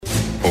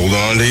Hold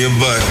on to your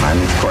butt.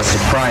 I'm, of course,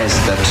 surprised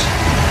that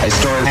a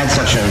story had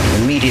such an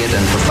immediate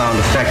and profound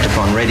effect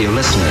upon radio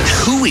listeners.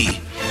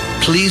 Hooey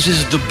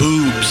pleases the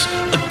boobs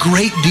a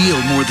great deal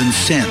more than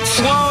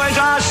sense. Woe is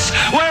us!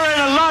 We're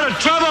in a lot of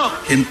trouble!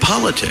 In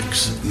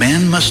politics,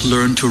 man must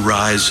learn to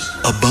rise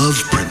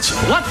above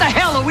principle. What the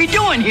hell are we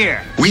doing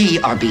here? We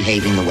are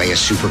behaving the way a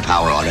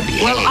superpower ought to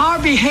behave. Well, our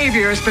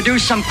behavior has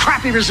produced some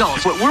crappy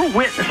results. What we're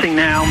witnessing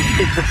now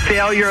is the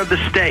failure of the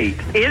state.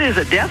 It is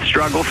a death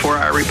struggle for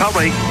our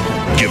republic.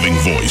 Giving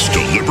voice to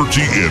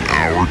liberty in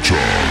our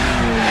time.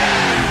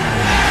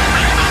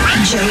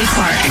 Joey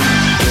Clark.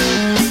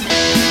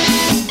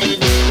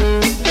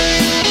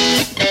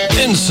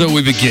 And so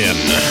we begin.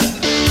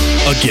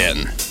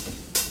 Again.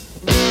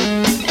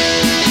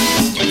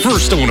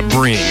 First, I want to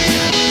bring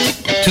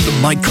to the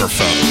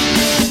microphone.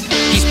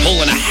 He's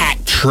pulling a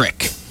hat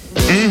trick.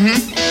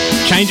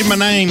 Changing my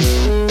name.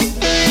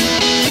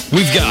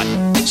 We've got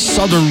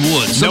Southern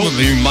Wood. Some of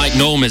you might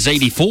know him as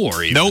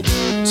 84. Even. Nope.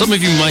 Some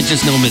of you might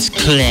just know him as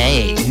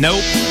Clay.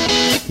 Nope.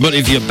 But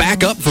if you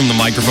back up from the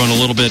microphone a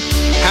little bit,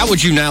 how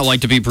would you now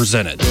like to be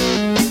presented?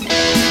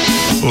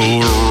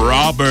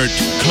 Robert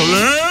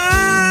Clay.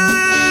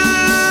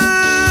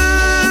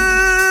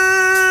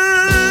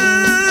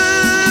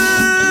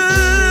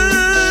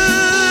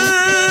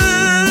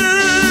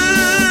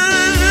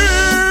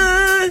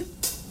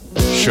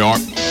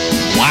 Sharp.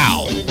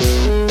 Wow.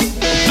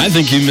 I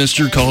think you missed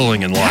your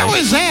calling in life. How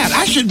is that?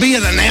 I should be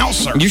an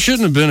announcer. You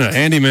shouldn't have been a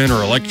handyman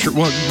or electric.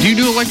 What? Do you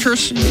do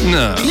electricity?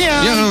 No.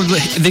 Yeah. You know,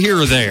 the here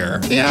or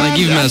there. Yeah. Like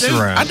you've messed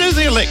around. I do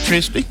the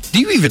electricity. Do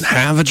you even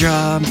have a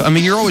job? I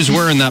mean, you're always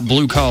wearing that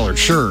blue collared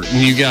shirt,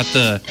 and you got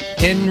the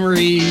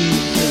Henry.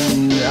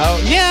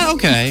 Yeah.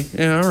 Okay.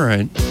 Yeah. All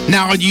right.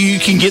 Now you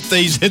can get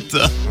these at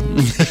the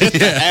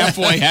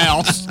halfway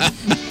house.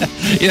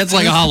 Yeah, it's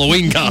like a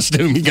Halloween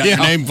costume. You got your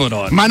name put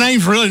on. My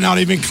name's really not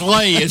even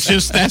Clay. It's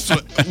just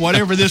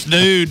whatever this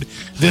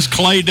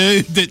Clay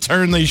dude that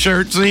turned these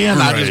shirts in.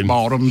 Right. I just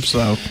bought them.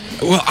 So,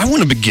 well, I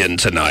want to begin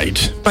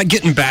tonight by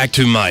getting back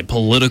to my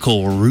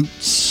political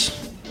roots.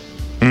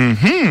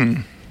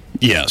 Mm-hmm.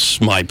 Yes,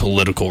 my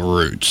political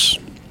roots.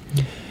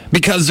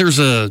 Because there's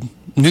a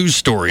news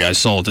story I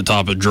saw at the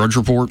top of Drudge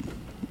Report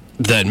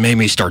that made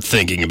me start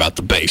thinking about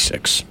the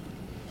basics.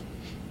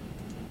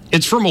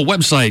 It's from a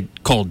website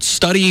called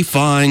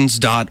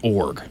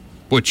studyfinds.org,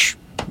 which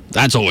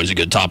that's always a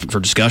good topic for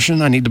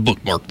discussion. I need to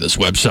bookmark this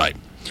website.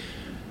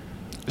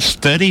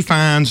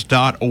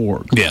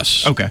 Studyfinds.org.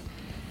 Yes. Okay.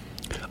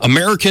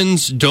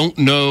 Americans don't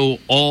know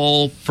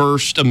all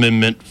First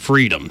Amendment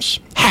freedoms.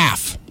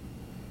 Half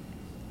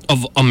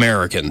of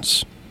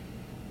Americans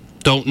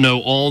don't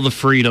know all the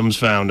freedoms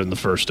found in the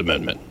First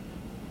Amendment.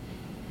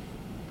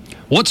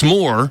 What's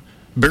more,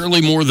 barely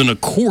more than a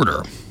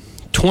quarter,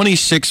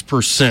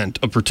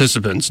 26% of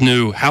participants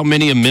knew how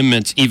many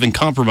amendments even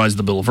compromised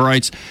the Bill of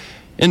Rights.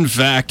 In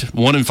fact,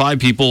 1 in 5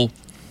 people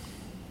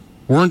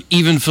weren't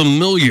even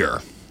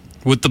familiar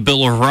with the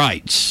Bill of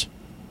Rights.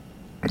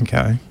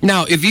 Okay.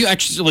 Now, if you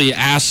actually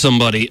ask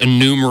somebody,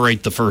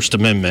 enumerate the First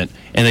Amendment,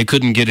 and they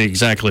couldn't get it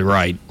exactly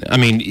right, I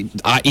mean,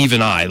 I'm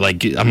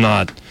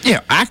not...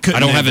 Yeah, I couldn't.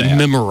 I don't have it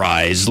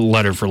memorized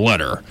letter for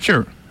letter.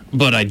 Sure.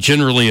 But I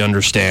generally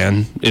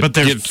understand. But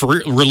there's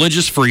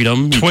religious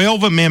freedom.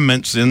 12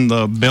 amendments in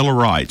the Bill of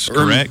Rights,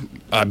 correct?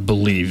 I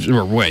believe.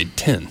 Or wait,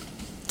 10.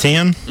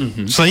 10?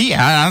 Mm-hmm. See,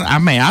 I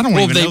mean, I don't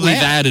even know that. We've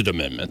added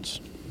amendments.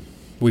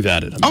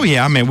 Oh,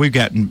 yeah. I mean, we've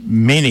got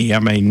many. I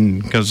mean,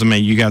 because,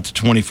 you got the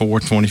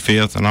 24th,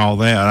 25th, and all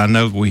that. I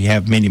know we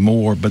have many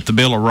more, but the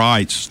Bill of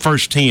Rights,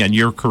 first 10,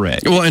 you're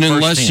correct. Well, and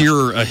unless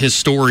you're a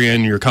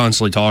historian, you're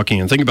constantly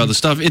talking and thinking about the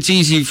stuff, it's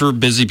easy for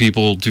busy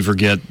people to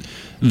forget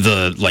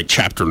the,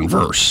 chapter and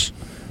verse.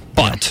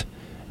 But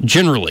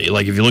generally,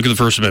 if you look at the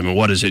First Amendment,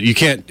 what is it? You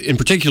can't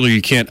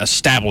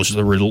establish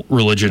the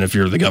religion if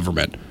you're the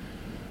government.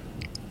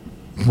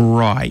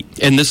 Right.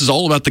 And this is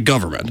all about the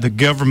government. The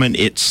government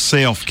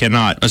itself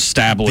cannot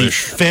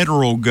establish. The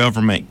federal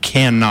government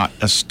cannot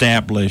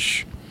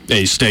establish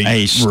a state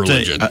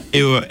religion.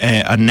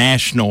 A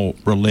national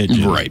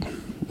religion. Right.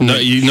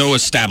 No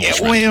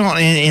establishment. Well,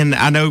 and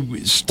I know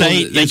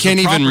state they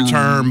can't even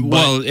term.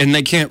 And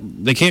they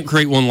can't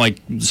create one like,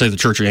 say, the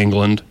Church of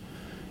England.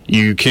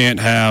 You can't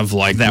have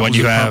what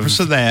you have purpose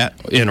of that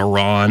in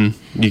Iran.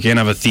 You can't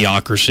have a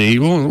theocracy,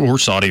 or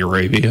Saudi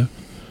Arabia.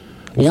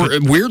 Or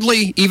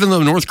weirdly, even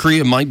though North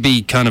Korea might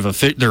be kind of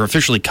they're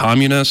officially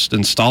communist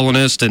and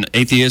Stalinist and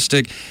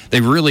atheistic,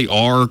 they really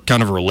are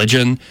kind of a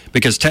religion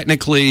because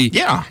technically,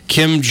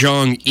 Kim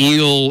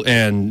Jong-il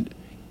and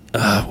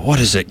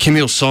Kim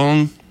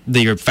Il-sung,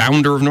 the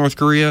founder of North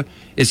Korea,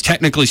 is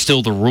technically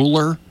still the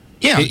ruler.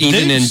 Yeah,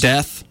 even in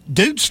death.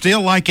 Dude's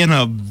still in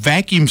a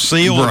vacuum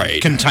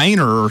sealed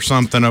container or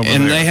something over there.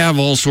 And they have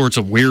all sorts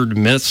of weird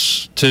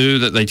myths, too,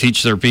 that they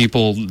teach their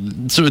people.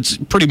 So it's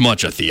pretty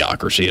much a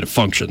theocracy. It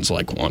functions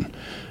like one.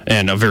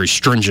 And a very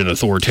stringent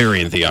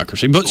authoritarian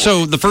theocracy. But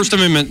so the First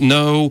Amendment,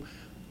 no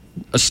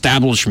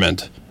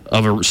establishment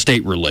of a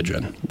state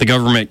religion. The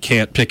government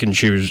can't pick and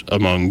choose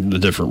among the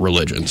different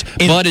religions.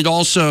 But it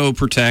also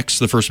protects,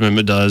 the First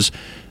Amendment does,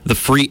 the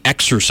free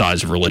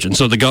exercise of religion.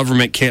 So the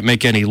government can't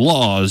make any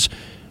laws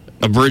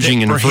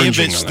abridging and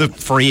infringing on the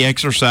free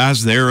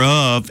exercise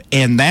thereof.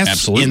 And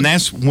that's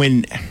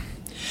when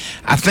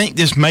I think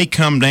this may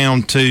come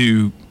down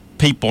to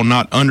people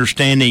not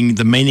understanding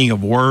the meaning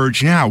of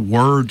words. You know how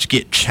words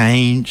get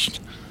changed?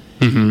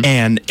 Mm-hmm.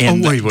 And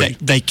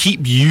they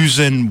keep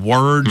using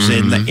words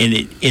and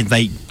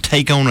they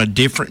take on a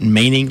different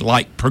meaning,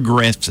 like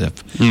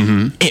progressive.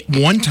 Mm-hmm.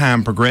 At one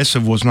time,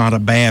 progressive was not a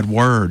bad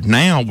word.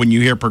 Now, when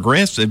you hear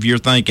progressive, you're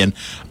thinking,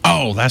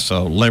 oh, that's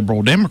a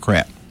liberal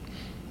Democrat.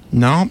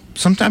 No,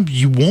 sometimes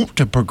you want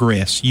to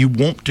progress. You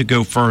want to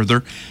go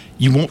further.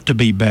 You want to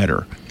be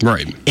better.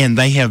 Right. And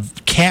they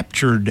have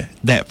captured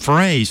that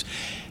phrase.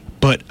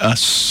 But a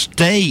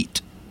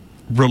state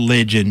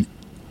religion,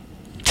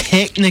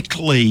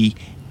 technically,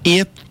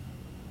 if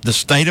the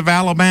state of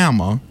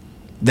Alabama,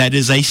 that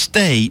is a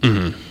state,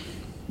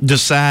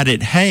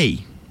 decided,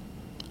 hey,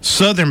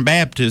 Southern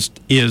Baptist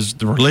is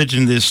the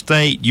religion of this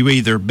state, you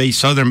either be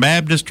Southern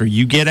Baptist or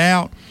you get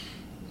out,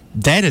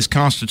 that is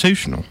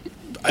constitutional.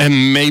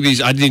 And maybe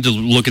I need to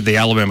look at the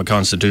Alabama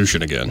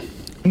Constitution again.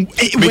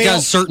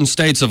 Because certain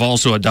states have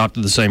also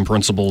adopted the same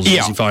principles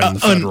as you find in the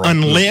federal.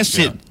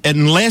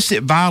 Unless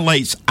it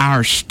violates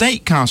our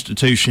state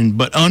constitution,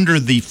 but under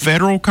the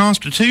federal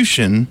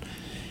constitution,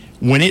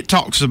 when it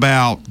talks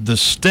about the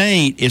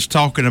state, it's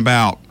talking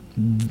about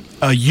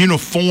a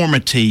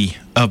uniformity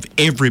of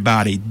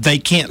everybody. They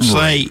can't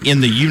say in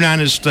the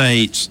United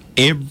States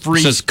every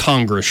it says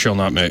Congress shall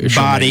make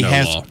no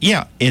law.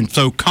 Yeah, and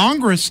so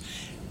Congress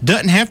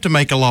doesn't have to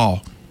make a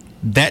law.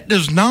 That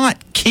does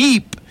not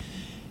keep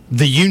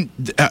the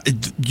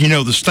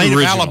state of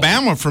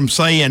Alabama from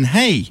saying,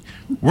 hey,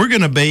 we're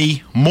going to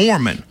be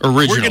Mormon.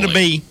 Originally. We're going to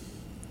be,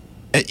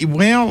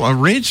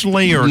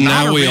 originally or not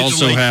now originally. We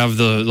also have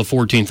the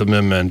 14th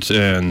Amendment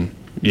and,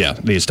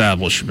 the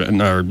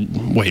establishment, or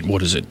wait,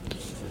 what is it?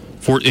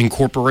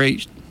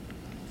 Incorporate?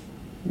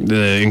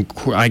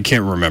 I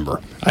can't remember.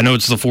 I know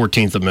it's the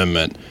 14th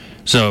Amendment.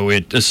 So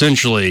it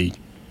essentially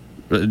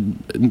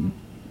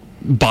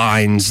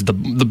binds the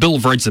Bill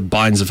of Rights that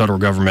binds the federal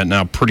government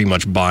now pretty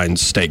much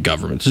binds state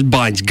governments. It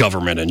binds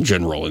government in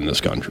general in this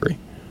country.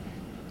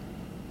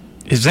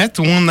 Is that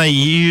the one they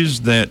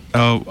used that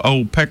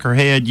old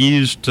Peckerhead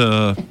used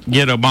to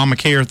get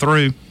Obamacare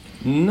through?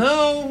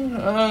 No.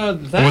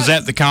 Was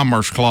that the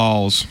Commerce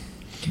Clause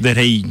that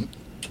he...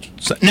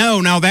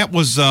 No, that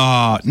was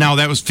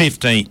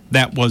 15th.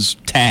 That was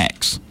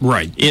tax.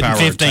 Right.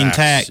 15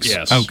 tax.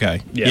 Yes.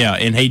 Okay. Yeah,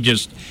 and he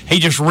just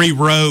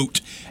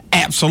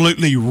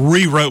absolutely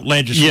rewrote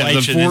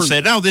legislation and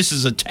said, "Oh, this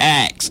is a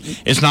tax.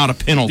 It's not a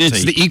penalty.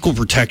 It's the Equal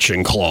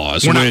Protection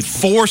Clause. We're not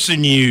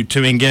forcing you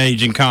to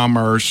engage in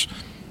commerce.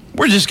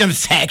 We're just going to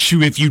tax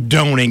you if you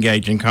don't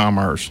engage in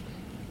commerce."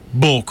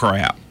 Bull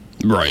crap.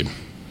 Right.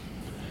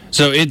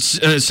 So it's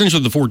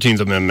essentially the 14th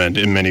Amendment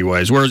in many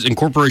ways, whereas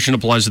incorporation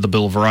applies to the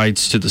Bill of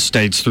Rights to the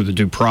states through the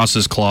Due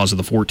Process Clause of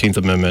the 14th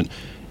Amendment.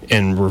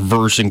 And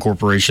reverse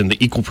incorporation,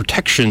 the Equal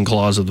Protection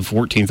Clause of the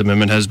 14th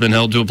Amendment has been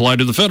held to apply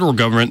to the federal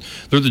government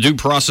through the Due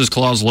Process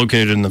Clause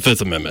located in the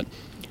 5th Amendment.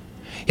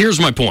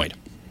 Here's my point.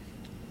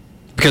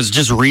 Because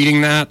just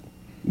reading that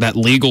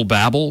legal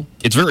babble,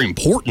 it's very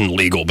important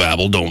legal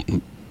babble.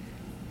 Don't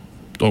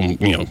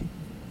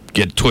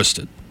get it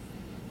twisted.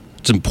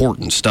 It's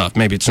important stuff.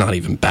 Maybe it's not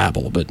even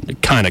babble, but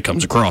it kind of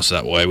comes across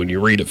that way when you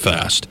read it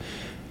fast.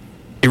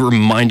 It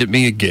reminded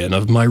me again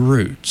of my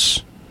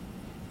roots.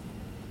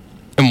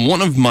 And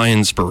one of my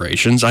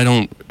inspirations, I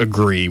don't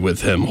agree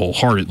with him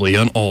wholeheartedly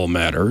on all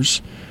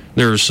matters.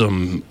 There are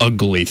some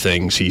ugly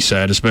things he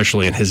said,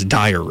 especially in his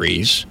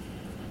diaries,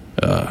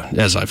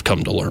 as I've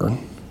come to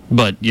learn.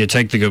 But you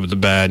take the good with the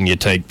bad, and you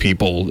take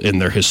people in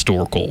their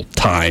historical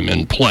time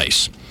and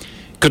place.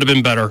 Could have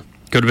been better.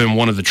 Could have been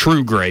one of the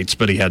true greats,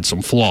 but he had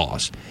some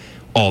flaws.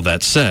 All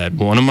that said,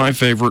 one of my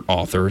favorite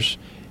authors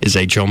is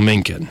H.L.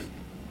 Mencken.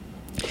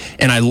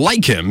 And I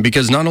like him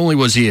because not only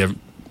was he a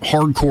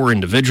hardcore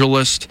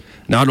individualist,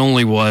 not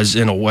only was,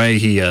 in a way,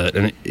 he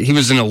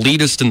was an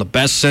elitist in the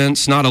best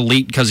sense, not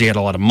elite because he had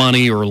a lot of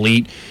money or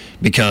elite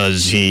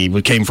because he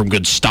came from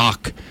good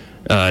stock,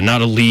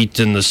 not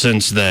elite in the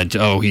sense that,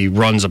 he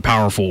runs a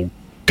powerful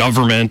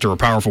government or a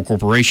powerful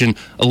corporation,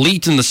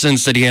 elite in the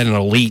sense that he had an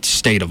elite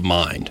state of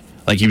mind.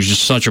 Like, he was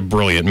just such a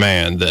brilliant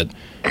man that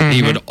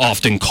he would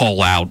often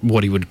call out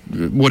what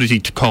did he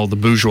call the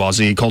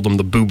bourgeoisie? He called them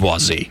the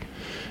booboisie.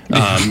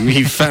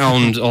 He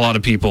found a lot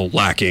of people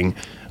lacking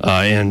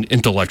in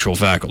intellectual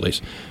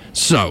faculties.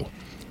 So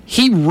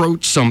he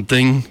wrote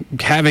something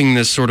having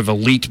this sort of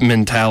elite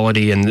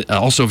mentality and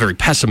also a very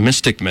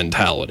pessimistic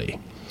mentality.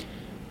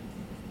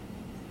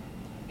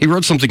 He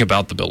wrote something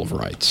about the Bill of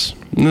Rights.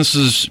 And this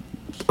is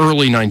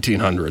early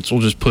 1900s. We'll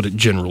just put it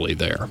generally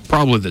there,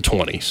 probably the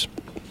 20s.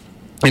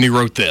 And he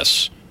wrote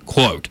this,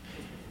 quote,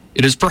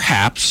 "It is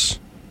perhaps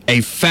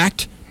a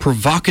fact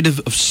provocative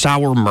of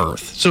sour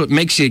mirth. So it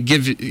makes you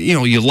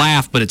you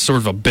laugh, but it's sort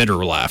of a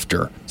bitter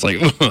laughter. It's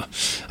like,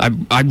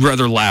 I'd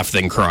rather laugh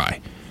than cry.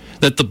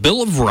 That the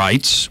Bill of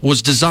Rights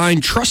was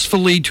designed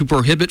trustfully to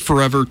prohibit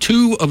forever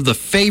two of the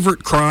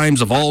favorite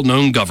crimes of all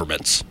known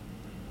governments: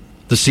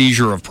 the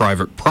seizure of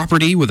private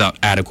property without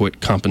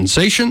adequate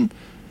compensation,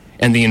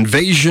 and the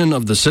invasion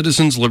of the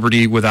citizen's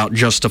liberty without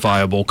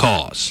justifiable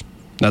cause.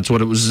 That's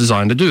what it was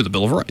designed to do, the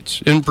Bill of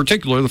Rights, in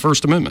particular the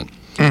First Amendment.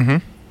 Mm-hmm.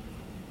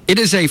 It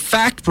is a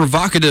fact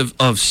provocative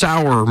of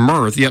sour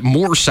mirth, yet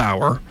more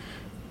sour,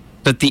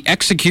 that the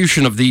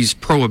execution of these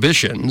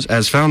prohibitions,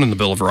 as found in the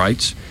Bill of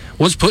Rights,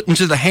 was put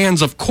into the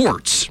hands of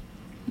courts,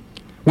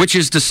 which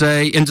is to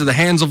say, into the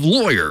hands of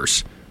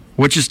lawyers,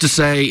 which is to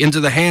say, into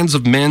the hands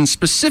of men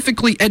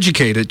specifically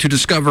educated to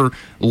discover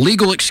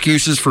legal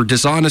excuses for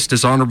dishonest,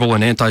 dishonorable,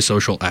 and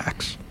antisocial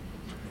acts.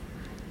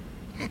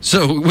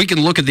 So we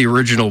can look at the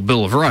original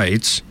Bill of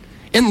Rights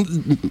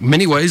in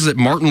many ways that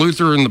Martin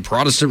Luther and the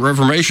Protestant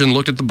Reformation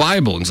looked at the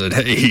Bible and said,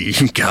 hey,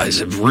 you guys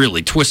have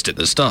really twisted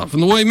this stuff.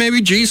 And the way maybe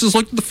Jesus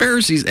looked at the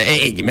Pharisees,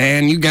 hey,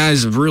 man, you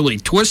guys have really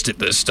twisted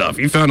this stuff.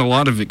 You found a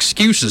lot of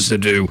excuses to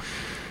do,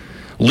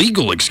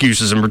 legal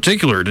excuses in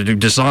particular, to do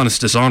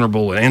dishonest,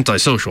 dishonorable, and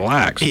antisocial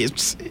acts.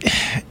 It's,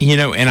 in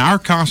our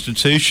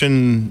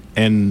Constitution,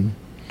 and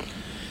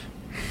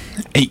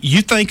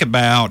you think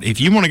about, if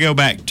you want to go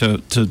back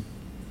to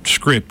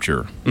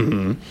Scripture,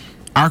 mm-hmm.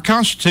 Our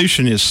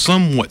Constitution is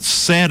somewhat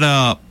set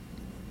up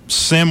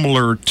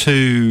similar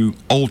to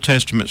Old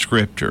Testament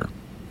Scripture.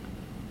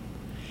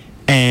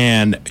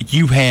 And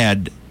you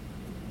had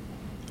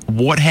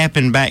what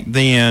happened back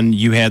then,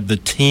 you had the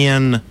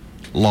 10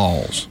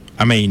 laws.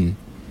 I mean,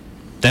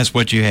 that's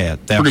what you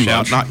had. Thou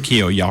shalt not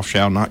kill, y'all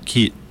shall not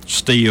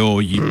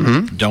steal, you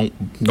mm-hmm.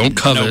 don't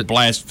covet,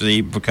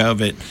 blaspheme,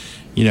 covet,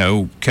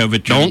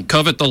 covet your... Don't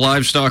covet the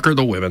livestock or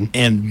the women.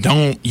 And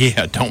don't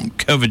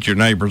covet your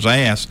neighbor's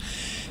ass.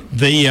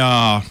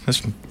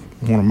 That's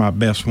one of my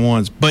best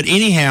ones. But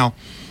anyhow,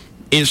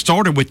 it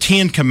started with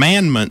 10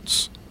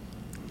 commandments,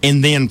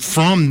 and then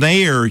from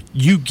there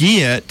you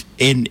get,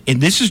 and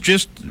this is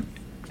just,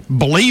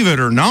 believe it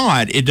or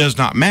not, it does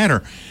not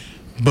matter,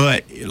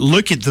 but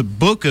look at the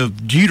book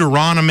of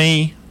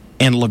Deuteronomy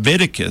and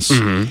Leviticus.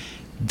 Mm-hmm.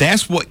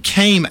 That's what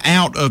came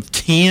out of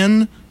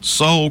 10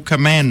 sole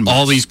commandments.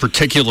 All these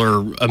particular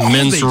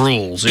immense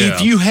rules. Yeah.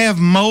 If you have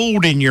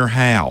mold in your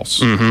house,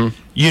 mm-hmm.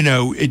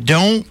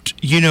 Don't,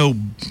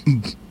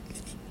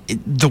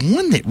 the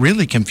one that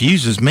really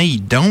confuses me,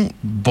 don't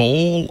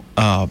boil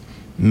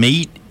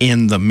meat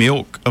in the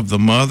milk of the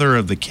mother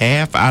of the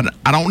calf. I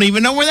don't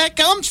even know where that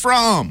comes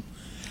from,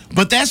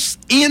 but that's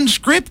in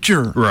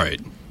Scripture. Right.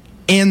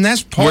 And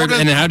that's part of...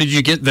 And how did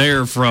you get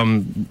there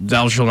from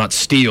thou shalt not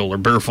steal or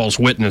bear false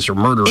witness or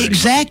murder?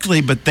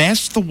 Exactly, but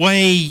that's the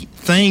way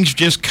things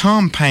just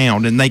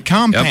compound, and they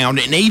compound.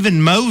 Yep. And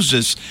even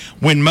Moses,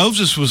 when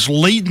Moses was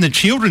leading the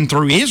children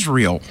through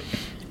Israel,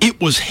 he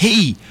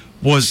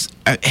was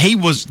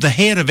the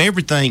head of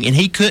everything, and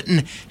he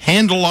couldn't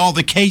handle all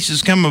the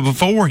cases coming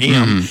before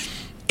him.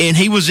 Mm-hmm. And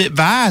he was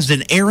advised,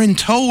 and Aaron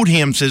told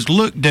him, says,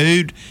 look,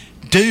 dude,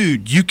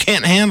 you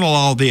can't handle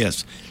all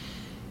this.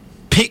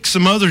 Pick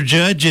some other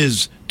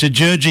judges to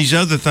judge these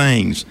other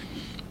things.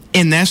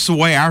 And that's the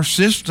way our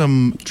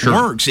system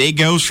works. It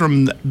goes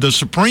from the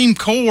Supreme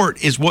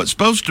Court is what's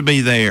supposed to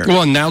be there.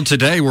 Well, and now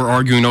today we're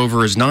arguing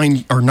over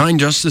are 9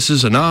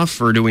 justices enough,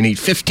 or do we need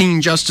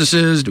 15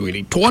 justices? Do we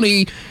need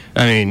 20?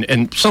 I mean,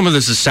 and some of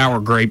this is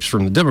sour grapes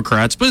from the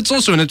Democrats, but it's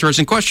also an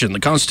interesting question. The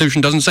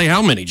Constitution doesn't say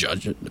how many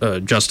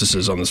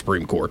justices on the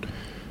Supreme Court.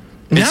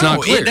 It's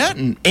not clear. It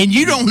doesn't. And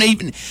you don't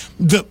even...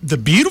 The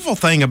beautiful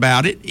thing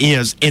about it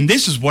is, and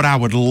this is what I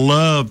would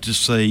love to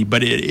see,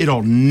 but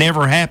it'll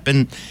never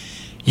happen,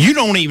 you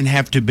don't even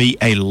have to be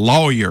a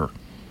lawyer.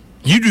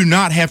 You do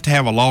not have to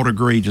have a law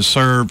degree to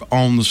serve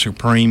on the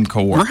Supreme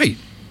Court. Right.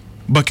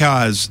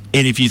 Because,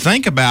 and if you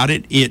think about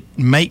it, it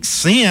makes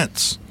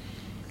sense.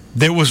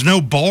 There was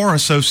no bar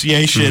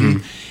association...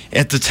 Mm-hmm.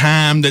 At the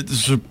time that the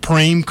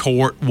Supreme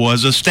Court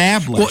was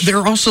established. Well, there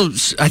are also,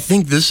 I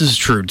think this is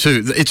true,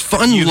 too. It's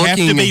fun you looking...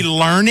 You have to be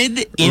learned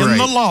in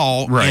the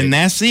law, and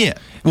that's it.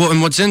 Well,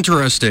 and what's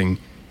interesting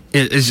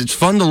is it's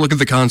fun to look at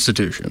the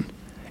Constitution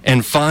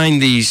and find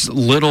these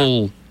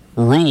little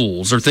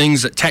rules or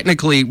things that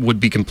technically would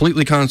be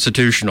completely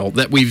constitutional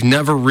that we've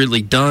never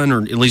really done,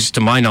 or at least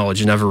to my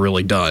knowledge, never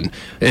really done,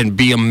 and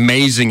be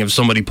amazing if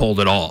somebody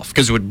pulled it off,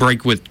 because it would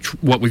break with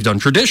what we've done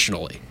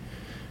traditionally.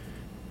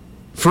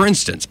 For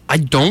instance, I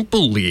don't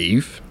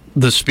believe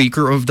the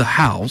Speaker of the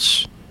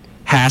House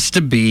has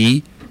to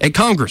be a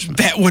congressman.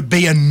 That would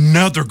be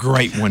another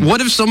great one.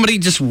 What if somebody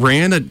just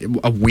ran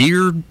a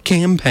weird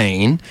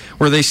campaign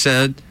where they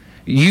said,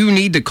 you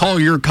need to call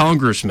your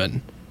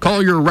congressman,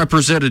 call your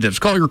representatives,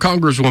 call your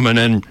congresswoman,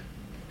 and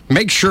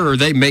make sure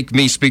they make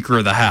me Speaker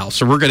of the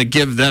House, or we're going to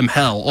give them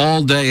hell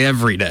all day,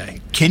 every day.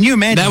 Can you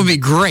imagine? That would be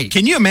great.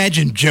 Can you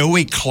imagine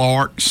Joey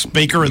Clark,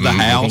 Speaker of the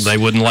House? They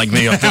wouldn't like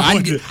me.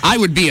 I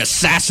would be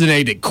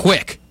assassinated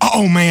quick.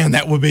 Oh, man,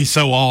 that would be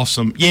so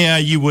awesome. Yeah,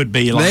 you would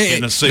be in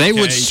a suitcase. They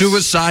would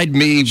suicide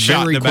me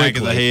very quickly. Back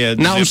of the head.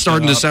 Now I'm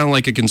starting to sound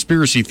like a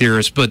conspiracy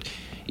theorist, but,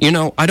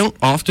 I don't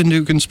often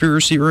do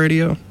conspiracy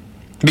radio.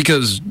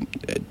 Because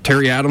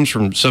Terry Adams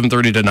from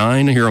 7:30 to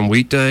 9 here on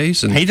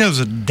weekdays, and he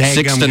does a daggum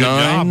 6 to good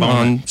 9 job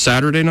on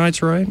Saturday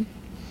nights, right?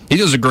 He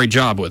does a great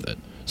job with it.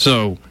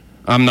 So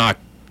I'm not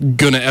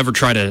going to ever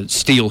try to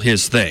steal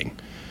his thing.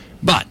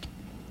 But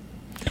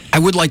I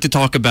would like to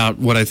talk about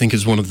what I think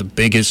is one of the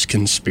biggest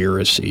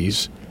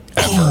conspiracies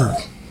ever.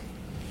 Oh,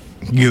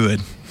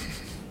 good.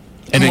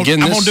 And I'm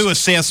going to do a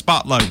Seth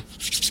Spotlight.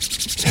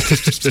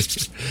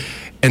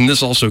 And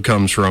this also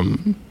comes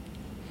from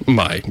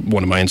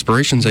one of my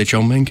inspirations,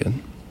 H.L.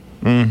 Mencken.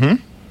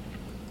 Mm-hmm.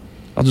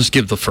 I'll just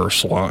give the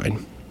first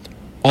line.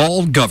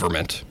 All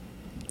government,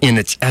 in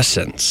its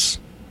essence,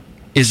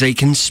 is a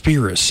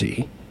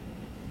conspiracy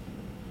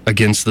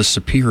against the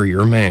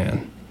superior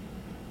man.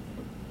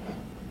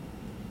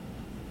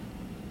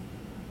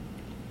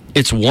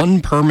 Its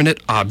one permanent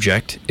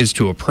object is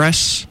to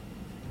oppress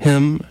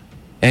him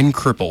and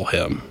cripple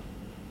him.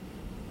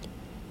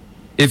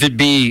 If it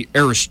be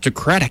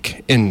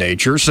aristocratic in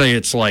nature, say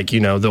it's like,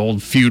 the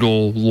old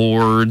feudal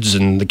lords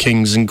and the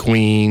kings and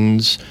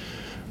queens,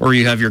 or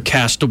you have your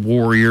caste of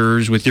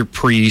warriors with your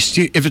priests,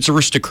 if it's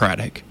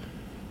aristocratic,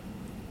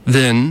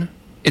 then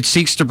it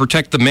seeks to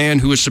protect the man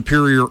who is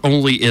superior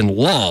only in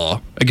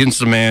law against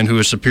the man who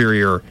is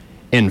superior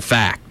in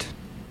fact.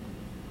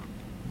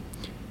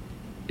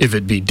 If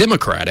it be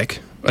democratic,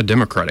 a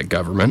democratic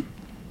government,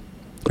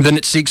 then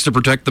it seeks to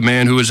protect the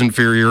man who is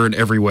inferior in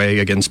every way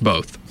against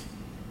both.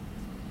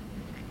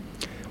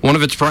 One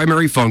of its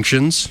primary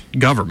functions,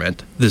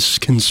 government, this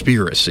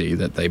conspiracy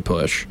that they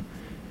push,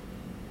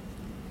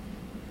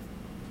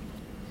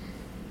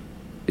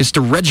 is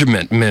to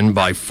regiment men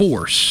by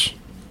force,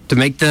 to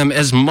make them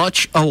as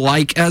much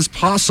alike as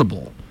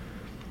possible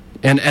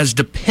and as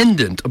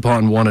dependent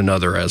upon one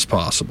another as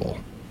possible,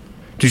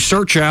 to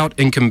search out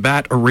and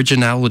combat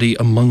originality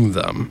among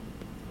them.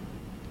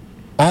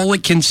 All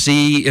it can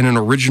see in an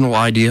original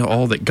idea,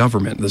 all that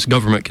this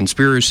government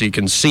conspiracy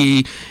can see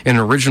in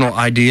an original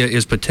idea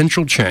is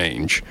potential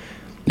change,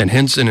 and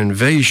hence an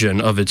invasion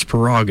of its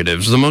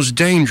prerogatives. The most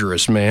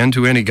dangerous man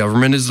to any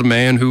government is the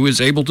man who is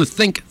able to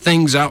think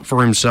things out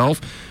for himself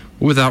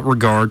without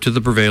regard to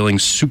the prevailing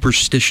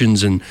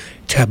superstitions and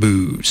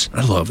taboos.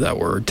 I love that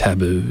word,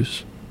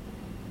 taboos.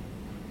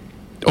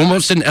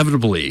 Almost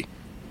inevitably,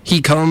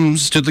 he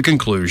comes to the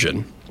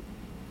conclusion,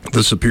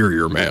 the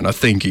superior man, a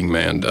thinking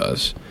man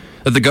does,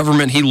 that the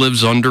government he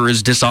lives under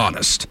is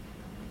dishonest,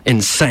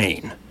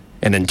 insane,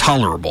 and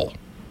intolerable.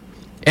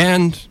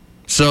 And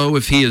so,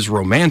 if he is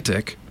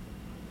romantic,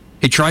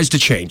 he tries to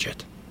change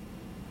it.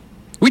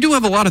 We do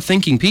have a lot of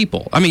thinking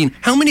people. I mean,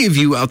 how many of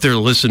you out there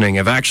listening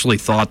have actually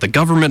thought the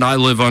government I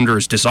live under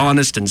is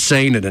dishonest,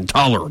 insane, and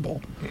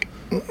intolerable?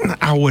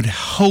 I would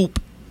hope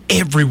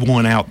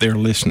everyone out there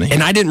listening.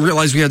 And I didn't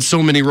realize we had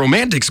so many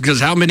romantics, because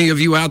how many of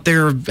you out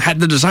there had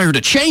the desire to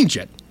change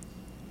it?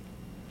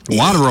 A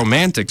lot of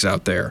romantics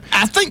out there.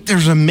 I think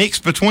there's a mix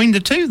between the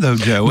two, though,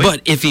 Joey.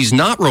 But if he's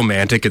not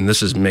romantic, and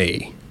this is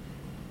me,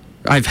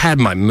 I've had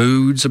my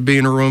moods of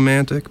being a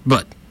romantic,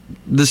 but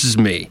this is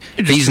me.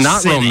 He's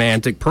not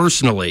romantic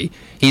personally.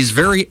 He's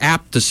very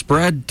apt to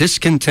spread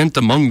discontent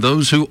among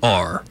those who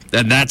are.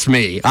 And that's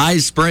me. I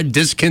spread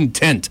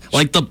discontent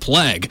like the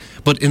plague,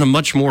 but in a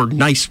much more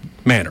nice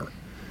manner.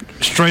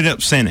 Straight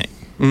up cynic.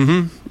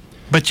 Mm-hmm.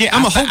 But yeah,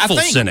 I'm a hopeful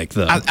cynic,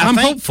 though. I'm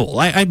hopeful.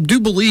 I do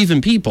believe in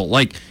people.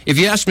 Like, if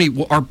you ask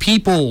me, are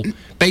people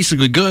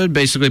basically good,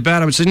 basically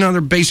bad, I would say, no,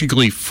 they're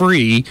basically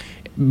free.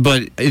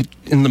 But at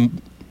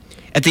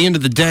the end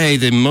of the day,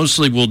 they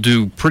mostly will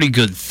do pretty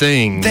good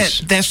things.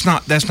 That's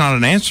not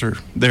an answer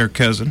there,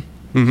 cousin.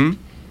 Mm-hmm.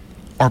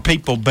 Are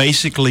people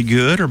basically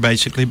good or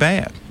basically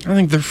bad? I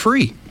think they're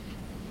free.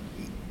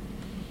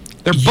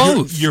 They're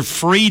both. You're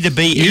free to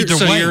be either way.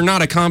 So you're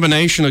not a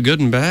combination of good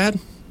and bad?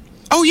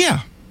 Oh,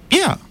 yeah.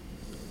 Yeah.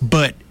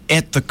 But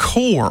at the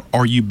core,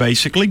 are you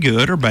basically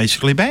good or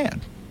basically bad?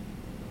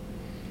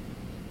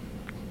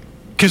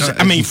 Because,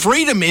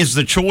 freedom is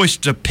the choice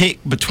to pick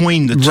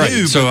between the two.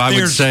 Right. So I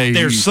would say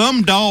there's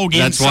some dog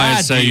that's inside why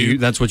I say you.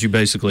 That's what you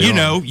basically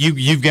are.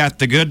 You've got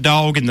the good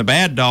dog and the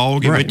bad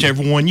dog, and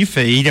whichever one you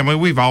feed. I mean,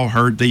 we've all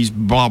heard these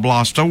blah,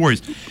 blah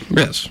stories.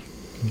 Yes.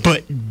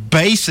 But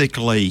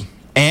basically,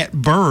 at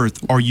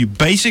birth, are you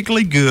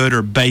basically good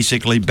or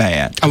basically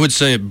bad? I would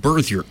say at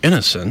birth you're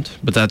innocent,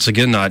 but that's,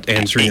 again, not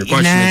answering your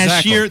question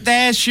exactly.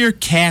 That's your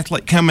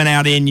Catholic coming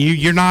out in you.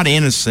 You're not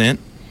innocent.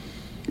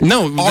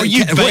 No,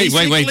 wait.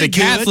 The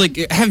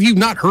Catholic. Have you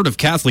not heard of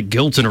Catholic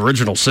guilt and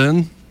original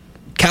sin?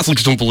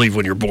 Catholics don't believe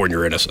when you're born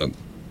you're innocent.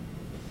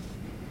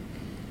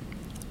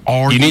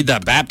 You need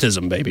that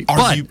baptism, baby.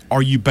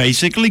 Are you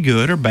basically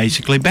good or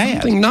basically bad?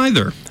 I think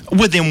neither.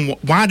 Well, then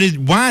why?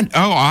 Oh,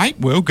 all right,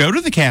 well, go to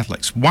the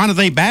Catholics. Why do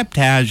they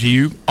baptize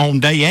you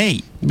on day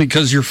 8?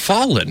 Because you're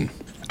fallen.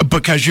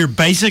 Because you're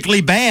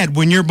basically bad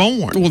when you're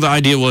born. Well, the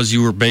idea was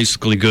you were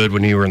basically good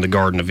when you were in the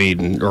Garden of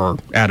Eden, or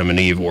Adam and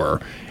Eve were.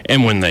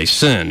 And when they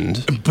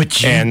sinned,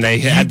 and they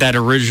had that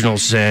original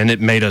sin, it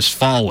made us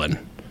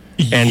fallen.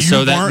 And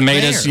so that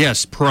made us,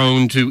 yes,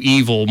 prone to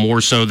evil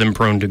more so than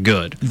prone to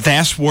good.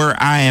 That's where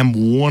I am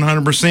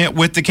 100%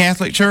 with the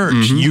Catholic Church.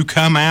 Mm-hmm. You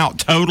come out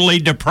totally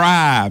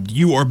deprived.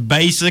 You are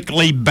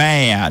basically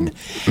bad.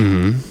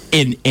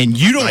 Mm-hmm. And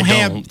you don't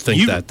I don't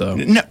think that, though.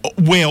 No,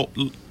 well,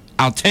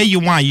 I'll tell you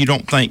why you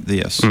don't think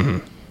this.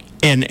 Mm-hmm.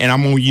 And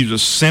I'm going to use a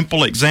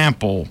simple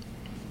example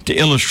to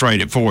illustrate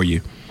it for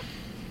you.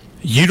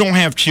 You don't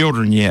have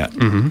children yet.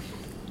 Mm-hmm.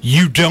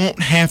 You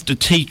don't have to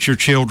teach your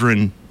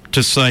children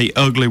to say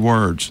ugly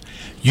words.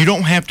 You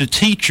don't have to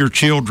teach your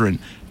children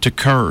to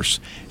curse.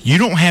 You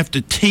don't have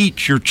to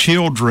teach your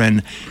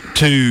children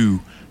to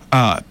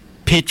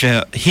pitch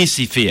a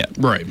hissy fit.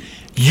 Right.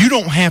 You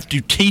don't have to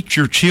teach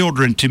your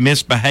children to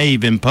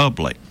misbehave in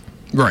public.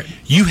 Right.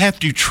 You have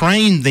to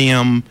train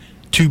them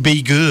to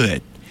be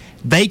good.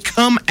 They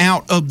come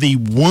out of the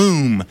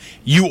womb.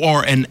 You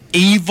are an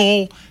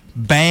evil,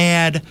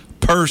 bad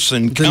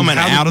person coming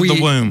out of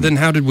the womb. Then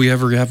how did we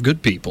ever have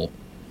good people?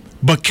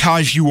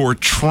 Because you are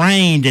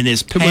trained and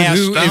it's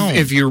passed on.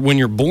 If when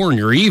you're born,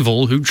 you're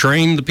evil, who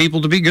trained the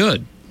people to be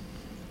good?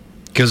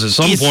 Because at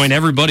some point,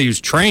 everybody who's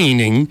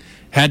training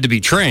had to be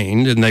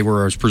trained, and they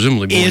were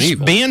presumably born evil.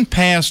 It's been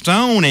passed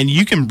on, and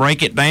you can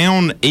break it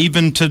down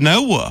even to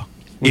Noah.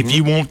 Mm-hmm. If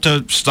you want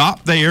to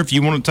stop there, if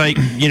you want to take,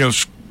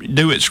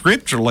 do it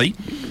scripturally,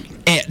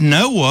 at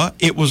Noah,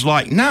 it was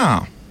like,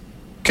 nah,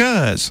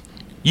 cuz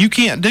you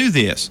can't do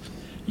this.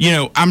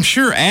 I'm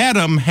sure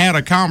Adam had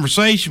a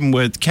conversation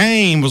with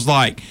Cain, was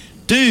like,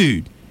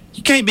 dude,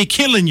 you can't be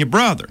killing your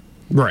brother.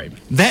 Right.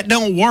 That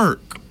don't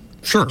work.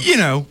 Sure.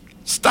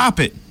 Stop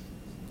it.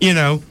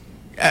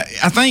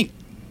 I think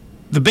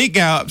the big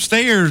guy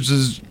upstairs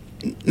is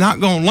not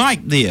going to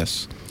like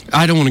this.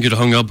 I don't want to get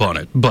hung up on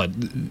it, but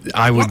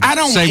I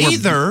don't say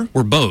either.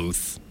 We're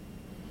both.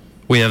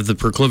 We have the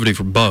proclivity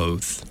for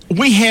both.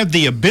 We have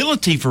the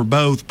ability for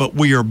both, but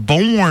we are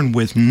born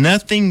with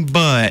nothing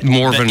but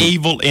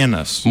evil in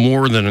us.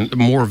 More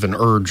of an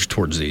urge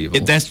towards evil.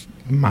 That's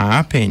my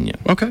opinion.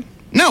 Okay.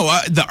 No,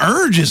 the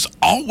urge is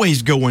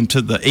always going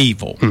to the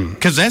evil,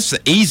 because that's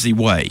the easy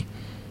way.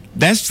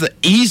 That's the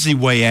easy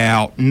way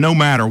out, no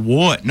matter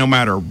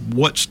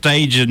what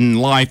stage in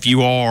life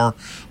you are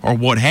or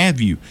what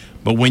have you.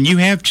 But when you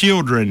have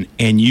children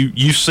and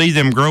you see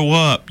them grow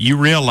up, you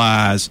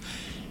realize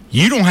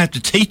you don't have to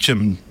teach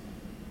them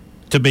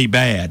to be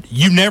bad.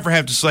 You never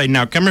have to say,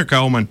 now, come here,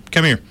 Coleman.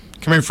 Come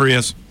here,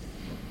 Frizz.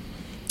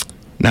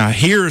 Now,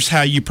 here's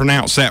how you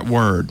pronounce that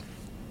word,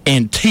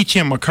 and teach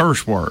him a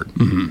curse word.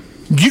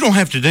 Mm-hmm. You don't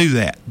have to do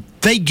that.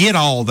 They get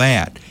all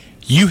that.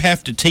 You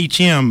have to teach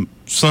him,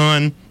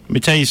 son, let me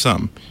tell you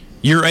something.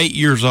 You're 8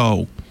 years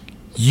old.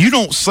 You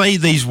don't say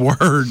these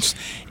words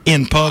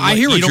in public. I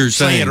hear what you're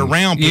saying. It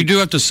around people. You do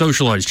have to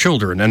socialize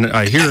children, and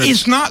I hear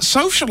it's not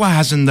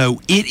socializing,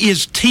 though. It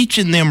is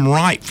teaching them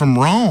right from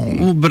wrong.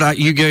 Well, but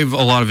you gave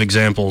a lot of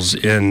examples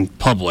in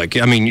public.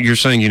 I mean, you're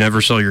saying you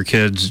never saw your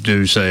kids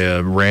do, say,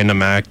 a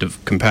random act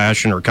of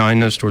compassion or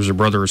kindness towards a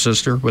brother or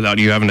sister without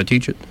you having to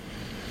teach it?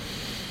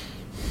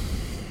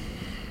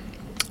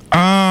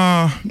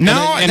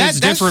 No, and it's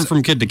different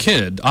from kid to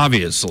kid,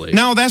 obviously.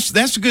 No,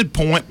 that's a good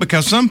point,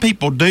 because some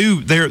people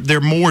do.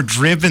 They're more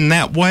driven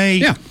that way.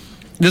 Yeah,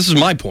 this is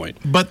my point.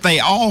 But they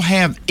all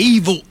have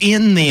evil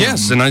in them.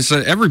 Yes, and I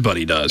said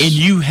everybody does. And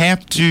you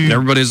have to.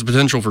 Everybody has the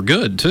potential for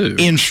good too.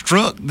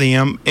 Instruct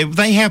them if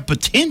they have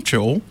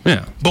potential.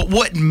 Yeah. But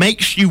what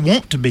makes you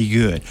want to be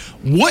good?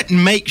 What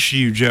makes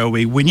you,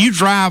 Joey, when you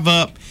drive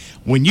up,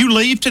 when you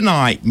leave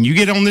tonight, and you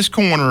get on this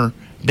corner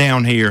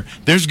down here,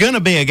 there's going to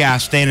be a guy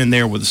standing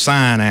there with a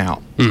sign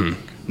out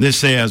that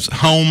says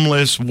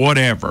homeless,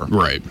 whatever.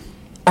 Right.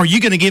 Are you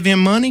going to give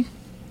him money?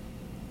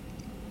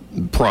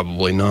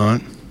 Probably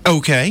not.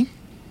 Okay.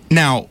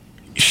 Now,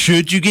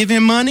 should you give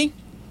him money?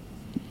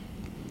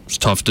 It's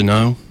tough to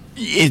know.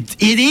 It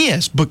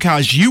is,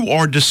 because you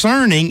are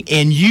discerning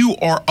and you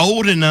are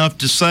old enough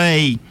to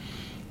say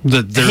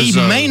that he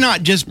may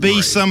not just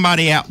be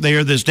somebody out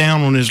there that's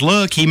down on his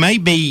luck. He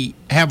may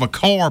have a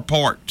car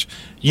parked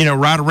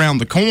right around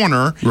the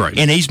corner,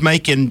 and he's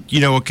making,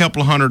 a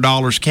couple of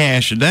 $100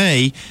 cash a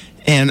day,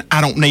 and I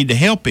don't need to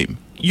help him.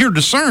 You're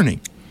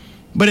discerning.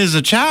 But as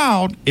a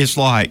child, it's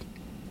like,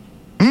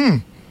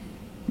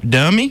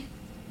 dummy,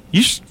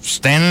 you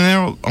standing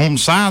there on the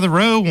side of the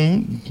road,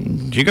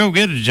 you go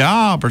get a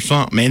job or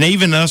something. And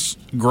even us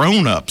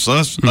grown-ups,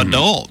 us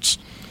adults,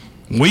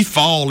 we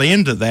fall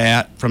into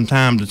that from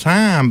time to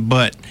time,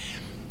 but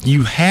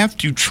you have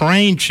to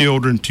train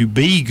children to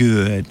be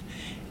good.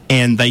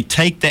 And they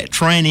take that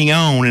training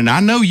on. And I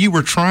know you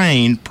were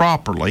trained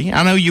properly.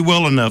 I know you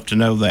well enough to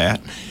know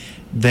that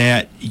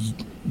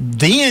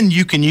then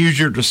you can use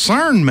your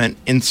discernment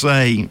and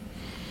say,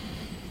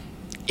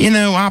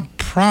 I'm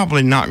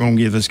probably not going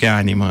to give this guy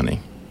any money.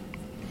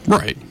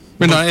 Right.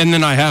 And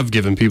then I have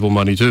given people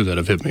money too that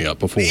have hit me up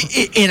before.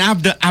 And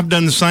I've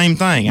done the same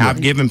thing. Right.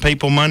 I've given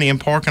people money in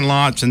parking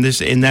lots, and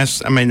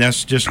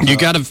that's just you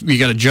got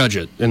to judge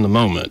it in the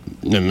moment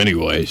in many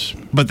ways.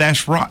 But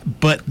that's right.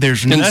 But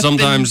there's and nothing,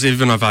 sometimes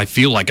even if I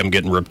feel like I'm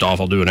getting ripped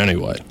off, I'll do it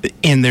anyway.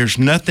 And there's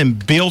nothing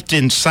built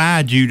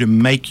inside you to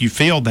make you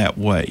feel that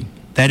way.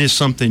 That is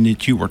something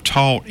that you were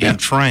taught and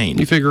trained.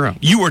 You figure out.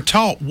 You were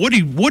taught. What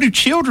do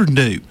children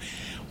do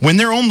when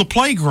they're on the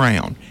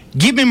playground?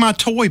 Give me my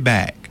toy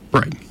back.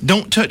 Right.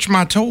 Don't touch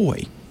my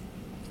toy.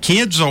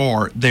 Kids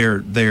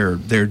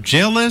they're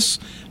jealous,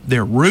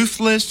 they're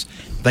ruthless,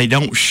 they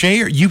don't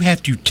share. You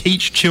have to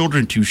teach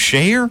children to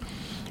share.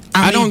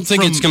 I don't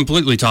think it's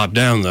completely top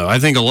down though. I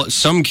think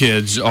some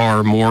kids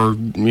are more,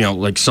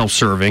 like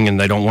self-serving and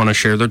they don't want to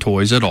share their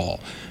toys at all.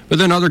 But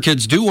then other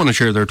kids do want to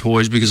share their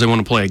toys because they want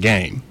to play a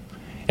game.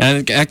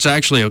 And that's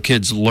actually how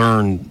kids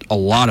learn a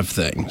lot of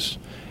things.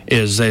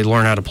 Is they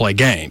learn how to play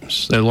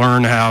games. They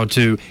learn how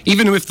to,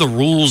 even if the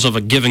rules of a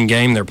given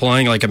game they're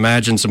playing, like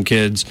imagine some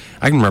kids,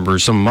 I can remember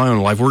some of my own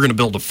life, we're going to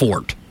build a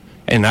fort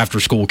in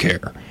after-school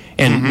care.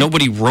 And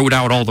nobody wrote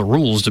out all the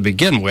rules to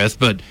begin with,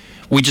 but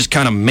we just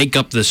kind of make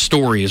up this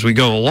story as we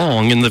go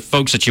along, and the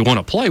folks that you want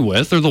to play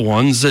with are the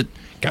ones that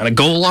kind of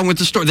go along with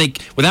the story.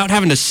 Without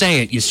having to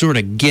say it, you sort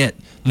of get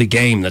the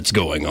game that's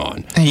going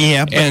on.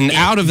 Yeah. And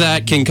out of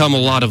that can come a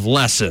lot of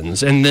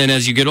lessons. And then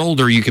as you get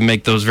older, you can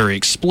make those very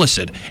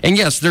explicit. And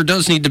yes, there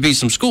does need to be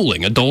some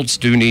schooling. Adults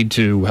do need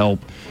to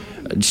help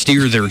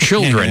steer their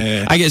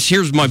children. I guess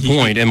here's my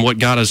point, and what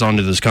got us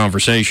onto this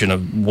conversation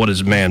of what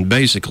is man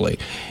basically,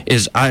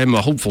 is I am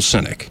a hopeful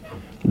cynic.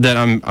 That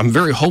I'm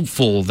very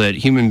hopeful that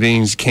human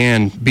beings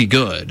can be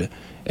good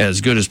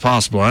as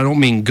possible. I don't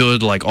mean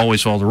good like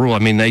always follow the rule. I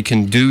mean they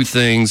can do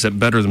things that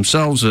better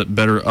themselves, that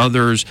better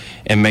others,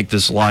 and make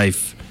this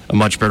life a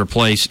much better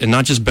place. And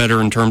not just better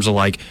in terms of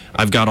like,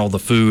 I've got all the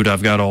food,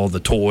 I've got all the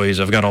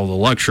toys, I've got all the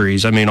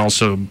luxuries. I mean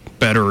also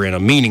better in a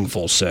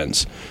meaningful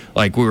sense.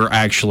 Like we're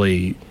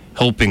actually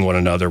helping one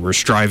another. We're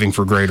striving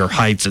for greater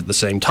heights at the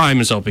same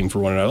time as helping for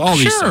one another. All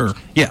these things.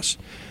 Yes.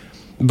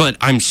 But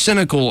I'm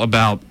cynical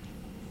about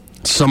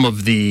some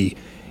of the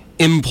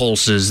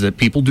impulses that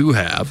people do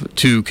have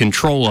to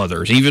control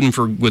others, even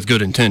with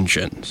good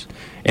intentions.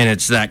 And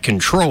it's that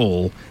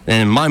control that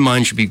in my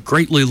mind should be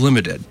greatly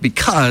limited,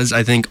 because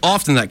I think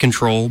often that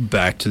control,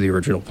 back to the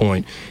original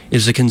point,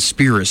 is a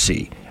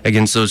conspiracy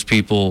against those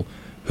people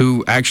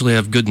who actually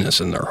have goodness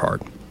in their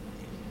heart.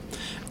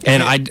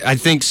 And I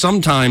think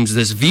sometimes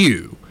this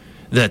view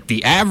that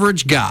the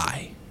average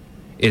guy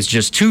is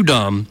just too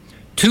dumb,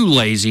 too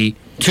lazy,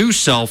 too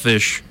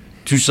selfish,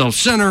 too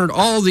self-centered,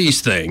 all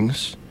these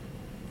things,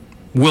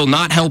 will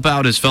not help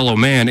out his fellow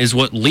man is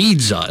what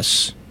leads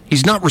us.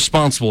 He's not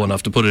responsible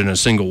enough to put it in a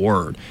single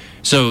word.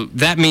 So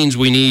that means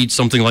we need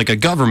something like a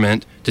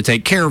government to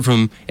take care of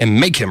him and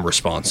make him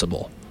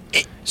responsible.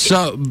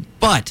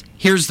 But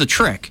here's the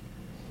trick.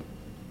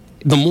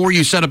 The more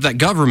you set up that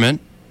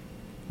government,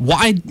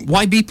 why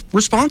be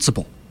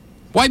responsible?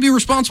 Why be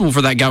responsible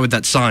for that guy with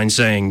that sign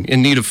saying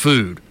in need of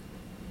food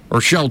or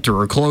shelter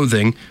or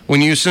clothing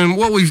when you assume,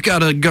 well, we've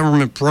got a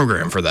government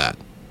program for that?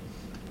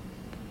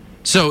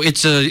 So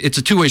it's a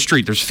two-way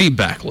street. There's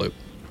feedback loop.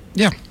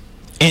 Yeah.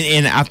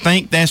 And I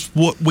think that's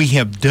what we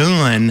have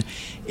done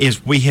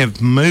is we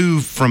have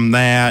moved from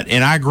that,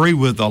 and I agree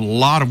with a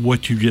lot of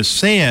what you just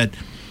said,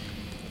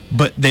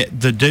 but that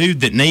the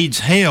dude that needs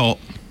help,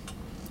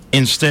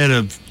 instead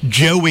of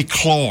Joey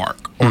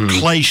Clark or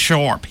Clay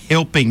Sharp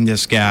helping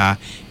this guy,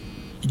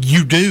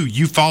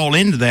 you fall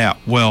into that.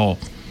 Well,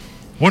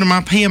 what am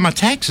I paying my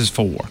taxes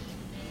for?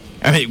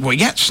 I mean, we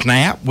got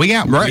SNAP, we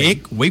got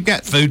WIC, we've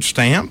got food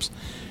stamps.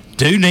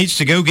 Dude needs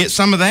to go get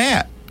some of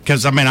that,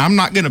 because I mean I'm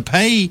not going to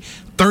pay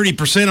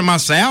 30% of my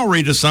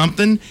salary to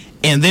something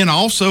and then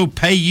also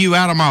pay you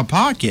out of my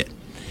pocket,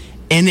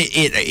 and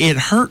it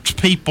hurts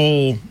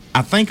people,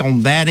 I think,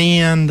 on that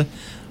end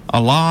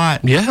a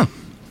lot. Yeah,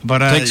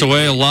 but takes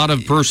away a lot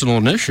of personal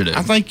initiative.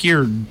 I think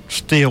you're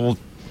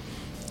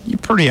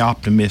pretty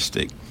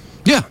optimistic.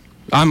 Yeah,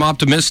 I'm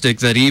optimistic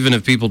that even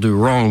if people do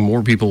wrong,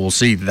 more people will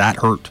see that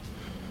hurt,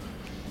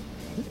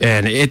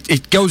 and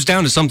it goes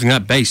down to something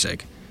that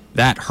basic.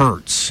 That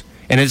hurts.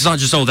 And it's not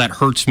just, that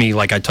hurts me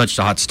like I touched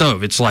a hot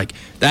stove. It's like,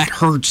 that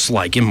hurts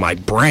like in my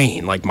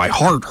brain. Like my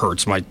heart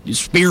hurts. My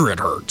spirit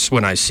hurts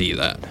when I see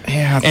that.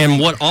 Yeah. And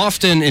what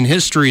often in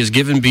history has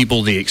given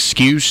people the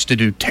excuse to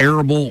do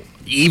terrible,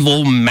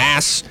 evil,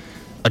 mass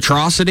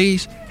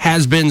atrocities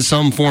has been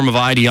some form of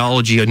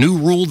ideology, a new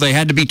rule they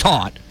had to be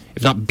taught,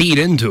 if not beat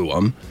into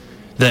them,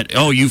 that,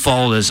 you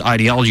follow this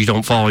ideology,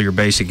 don't follow your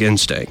basic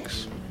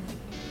instincts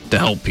to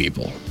help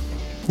people.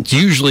 It's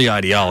usually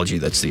ideology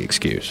that's the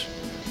excuse.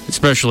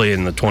 Especially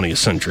in the 20th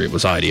century, it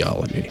was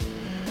ideology.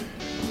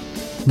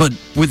 But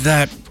with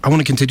that, I want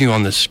to continue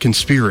on this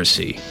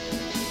conspiracy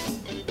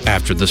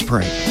after this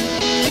break.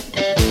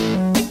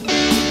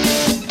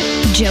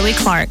 Joey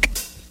Clark.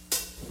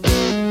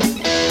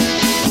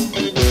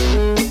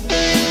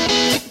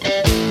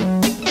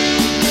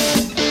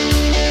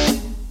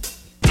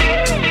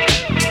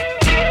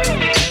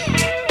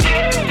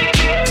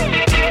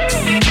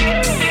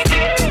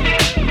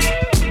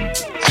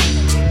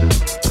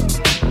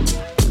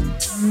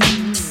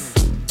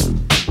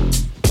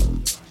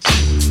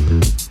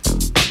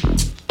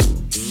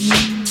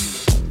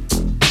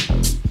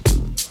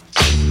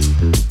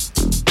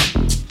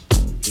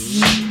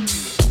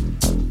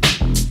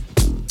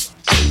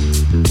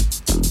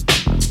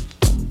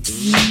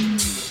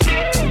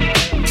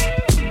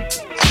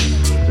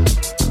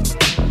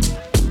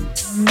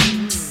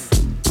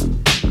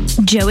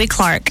 Joey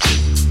Clark.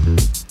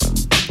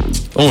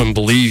 Oh, and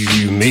believe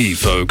you me,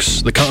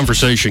 folks, the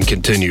conversation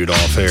continued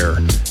off air.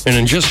 And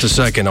in just a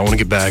second, I want to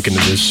get back into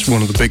this,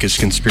 one of the biggest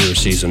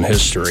conspiracies in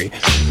history.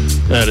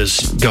 That is,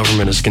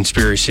 government is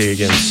conspiracy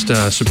against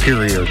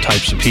superior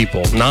types of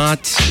people.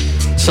 Not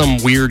some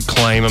weird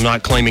claim. I'm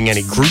not claiming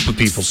any group of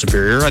people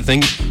superior. I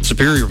think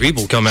superior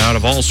people come out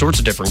of all sorts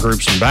of different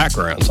groups and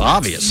backgrounds,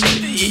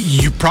 obviously.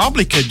 You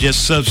probably could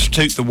just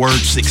substitute the word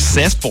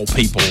successful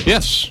people.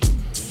 Yes.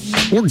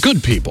 Or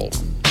good people.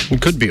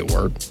 It could be a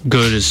word.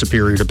 Good is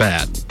superior to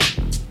bad.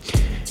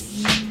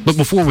 But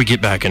before we get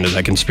back into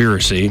that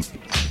conspiracy,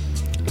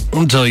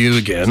 I'll tell you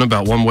again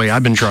about one way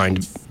I've been trying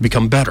to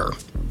become better.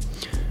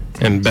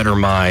 And better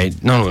not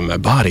only my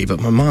body,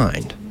 but my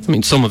mind. I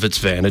mean, some of it's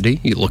vanity.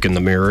 You look in the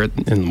mirror in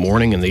the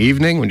morning and the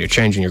evening when you're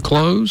changing your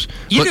clothes.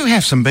 You do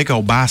have some big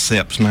old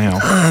biceps now.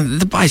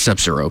 The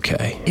biceps are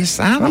okay.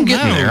 I'm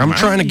getting there. I'm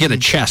trying to get a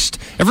chest.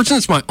 Ever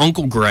since my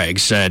Uncle Greg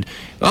said,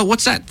 "Oh,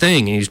 what's that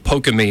thing?" And he's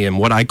poking me in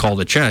what I call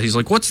the chest. He's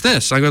like, "What's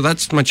this?" I go,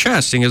 "That's my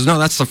chest." He goes, "No,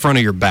 that's the front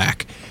of your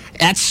back."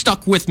 That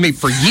stuck with me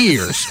for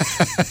years.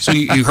 So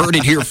you heard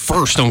it here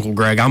first, Uncle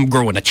Greg. I'm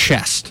growing a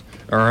chest,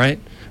 all right?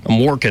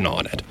 I'm working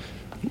on it.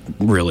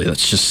 Really,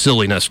 that's just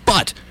silliness.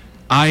 But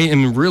I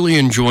am really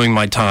enjoying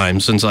my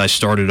time since I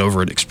started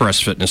over at Express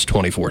Fitness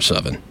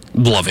 24/7.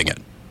 Loving it.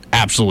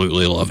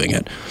 Absolutely loving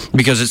it.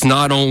 Because it's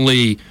not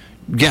only,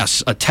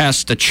 yes, a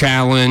test, a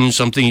challenge,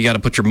 something you got to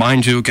put your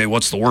mind to. Okay,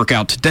 what's the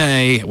workout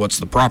today? What's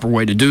the proper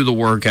way to do the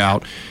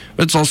workout?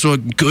 But it's also a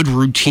good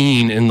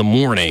routine in the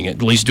morning,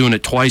 at least doing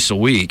it twice a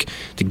week,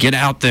 to get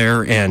out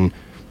there and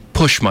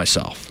push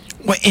myself.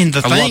 Well, and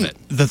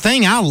the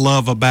thing I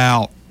love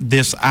about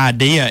this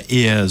idea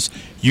is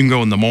you can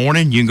go in the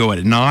morning, you can go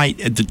at night.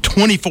 The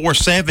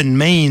 24/7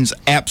 means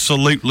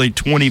absolutely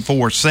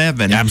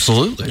 24/7.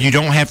 Absolutely. You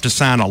don't have to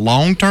sign a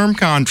long-term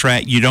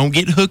contract. You don't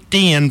get hooked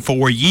in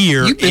for a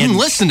year. You've been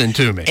listening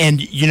to me.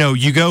 And,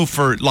 you go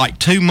for like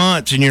 2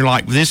 months and you're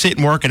like, this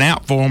isn't working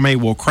out for me.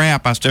 Well,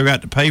 crap, I still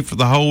got to pay for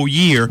the whole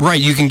year.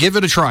 Right, you can give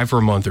it a try for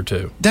a month or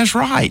two. That's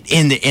right.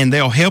 And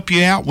they'll help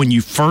you out when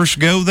you first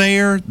go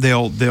there.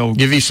 They'll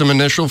give you some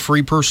initial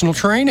free personal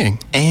training.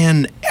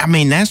 And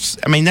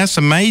that's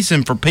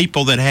amazing for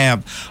people that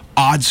have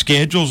odd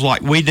schedules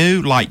like we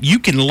do. Like, you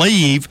can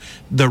leave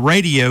the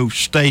radio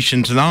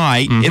station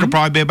tonight. Mm-hmm. It'll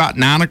probably be about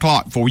 9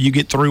 o'clock before you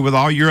get through with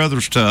all your other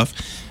stuff.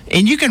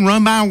 And you can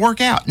run by and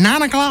work out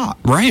 9 o'clock.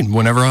 Right,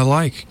 whenever I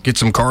like. Get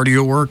some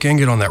cardio work in,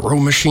 get on that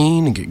row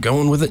machine and get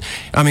going with it.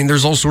 I mean,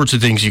 there's all sorts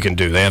of things you can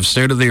do. They have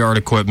state-of-the-art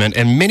equipment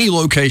and many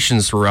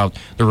locations throughout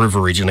the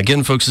river region.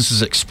 Again, folks, this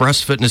is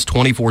Express Fitness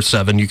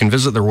 24/7. You can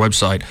visit their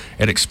website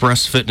at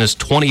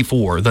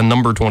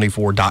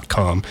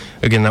expressfitness24.com.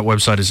 Again, that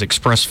website is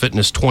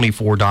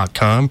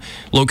expressfitness24.com.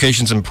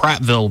 Locations in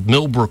Prattville,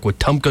 Millbrook,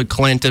 Wetumpka,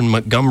 Clanton,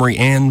 Montgomery,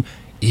 and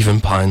even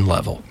Pine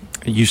Level.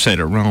 You said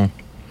it wrong.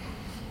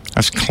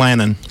 That's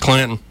Clanton.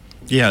 Clanton.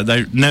 Yeah,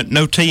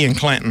 no T in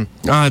Clanton.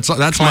 That's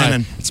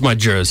Clanton. It's my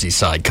Jersey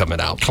side coming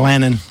out.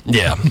 Clanton.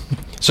 Yeah.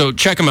 So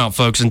check them out,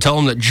 folks, and tell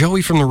them that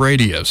Joey from the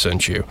radio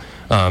sent you.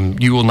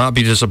 You will not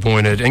be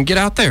disappointed. And get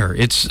out there.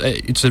 It's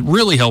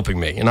really helping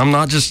me. And I'm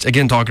not just,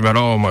 again, talking about,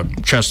 oh, my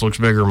chest looks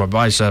bigger, my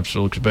biceps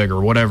looks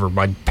bigger, whatever,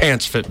 my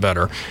pants fit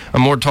better.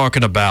 I'm more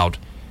talking about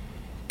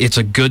it's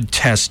a good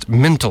test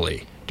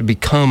mentally to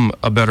become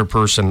a better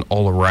person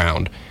all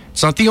around.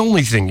 It's not the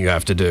only thing you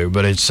have to do,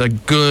 but it's a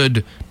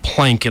good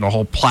plank and a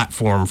whole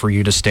platform for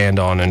you to stand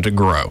on and to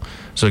grow.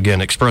 So again,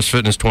 Express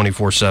Fitness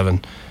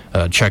 24/7,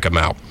 check them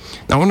out.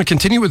 Now I want to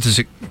continue with this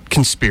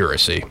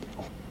conspiracy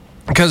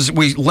because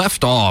we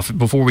left off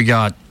before we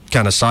got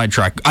kind of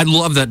sidetracked. I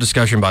love that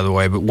discussion, by the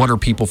way, but what are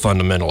people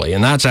fundamentally?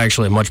 And that's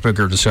actually a much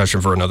bigger discussion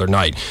for another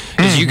night.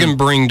 Because you can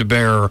bring to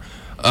bear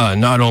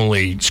not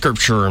only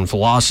scripture and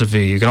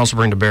philosophy, you can also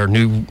bring to bear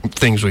new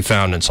things we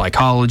found in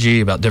psychology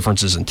about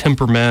differences in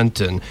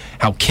temperament and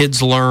how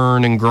kids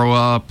learn and grow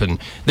up. And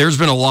there's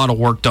been a lot of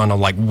work done on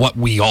like what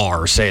we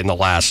are, say, in the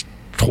last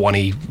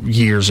 20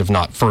 years, if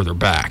not further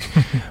back.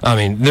 I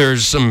mean,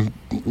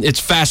 it's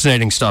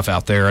fascinating stuff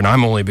out there, and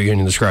I'm only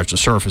beginning to scratch the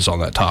surface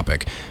on that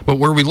topic. But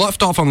where we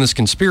left off on this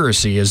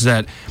conspiracy is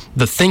that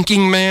the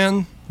thinking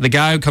man, the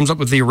guy who comes up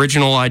with the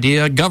original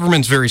idea,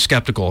 government's very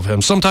skeptical of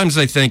him. Sometimes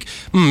they think,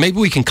 maybe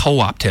we can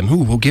co-opt him.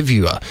 We'll give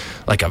you a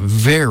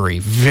very,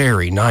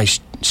 very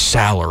nice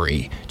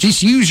salary.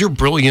 Just use your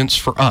brilliance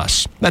for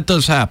us. That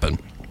does happen.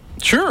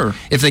 Sure.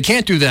 If they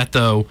can't do that,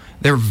 though,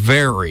 they're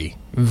very,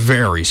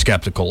 very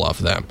skeptical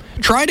of them.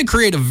 Try to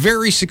create a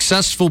very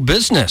successful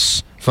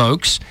business,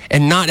 folks,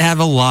 and not have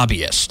a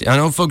lobbyist. I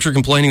know folks are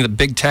complaining that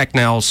big tech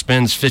now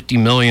spends $50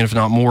 million, if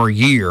not more, a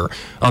year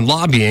on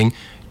lobbying.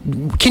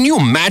 Can you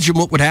imagine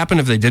what would happen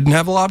if they didn't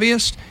have a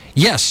lobbyist?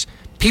 Yes,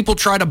 people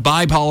try to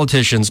buy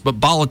politicians, but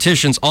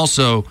politicians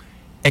also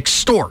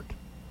extort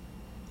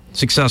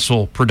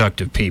successful,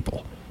 productive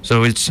people.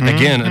 So it's,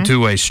 again, a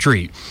two-way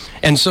street.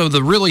 And so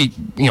the really,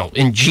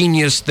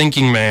 ingenious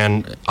thinking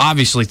man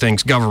obviously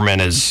thinks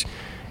government is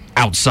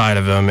outside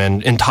of him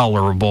and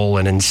intolerable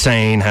and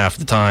insane half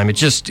the time.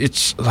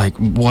 It's like,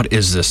 what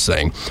is this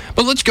thing?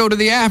 But let's go to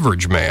the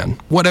average man,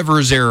 whatever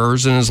his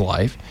errors in his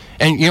life.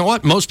 And you know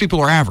what? Most people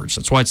are average.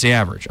 That's why it's the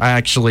average. I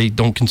actually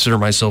don't consider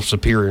myself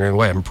superior in any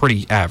way. I'm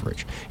pretty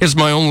average. It's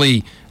my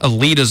only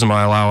elitism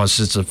I allow us.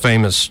 It's a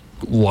famous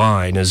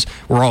line is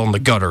we're all in the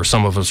gutter.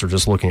 Some of us are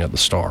just looking at the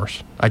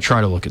stars. I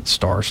try to look at the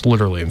stars,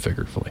 literally and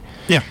figuratively.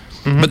 Yeah.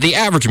 Mm-hmm. But the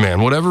average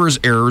man, whatever his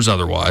errors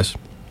otherwise,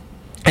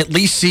 at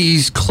least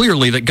sees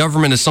clearly that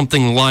government is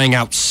something lying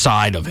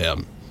outside of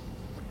him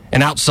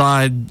and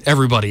outside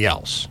everybody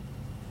else.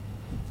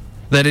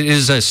 That it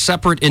is a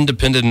separate,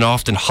 independent, and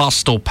often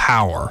hostile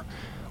power,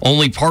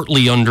 only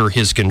partly under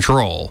his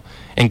control,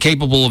 and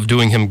capable of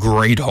doing him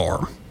great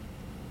harm.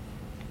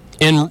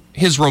 In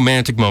his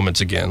romantic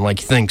moments again, like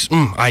he thinks,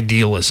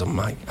 idealism,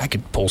 I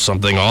could pull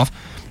something off.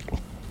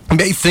 He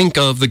may think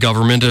of the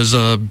government as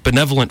a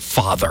benevolent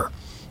father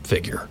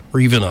figure, or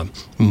even a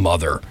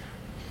mother,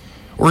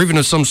 or even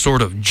as some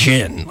sort of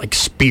jinn, like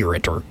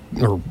spirit or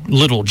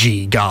little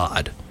g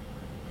God.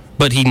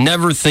 But he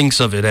never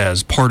thinks of it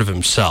as part of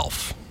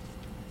himself.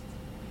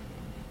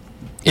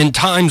 In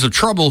times of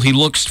trouble, he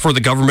looks for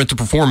the government to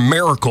perform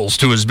miracles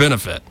to his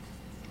benefit.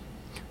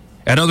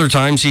 At other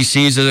times, he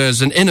sees it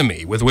as an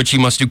enemy with which he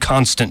must do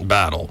constant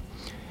battle.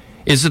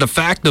 Is it a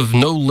fact of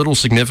no little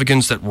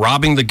significance that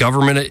robbing the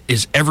government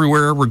is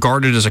everywhere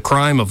regarded as a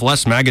crime of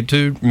less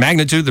magnitude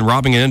than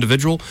robbing an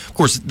individual? Of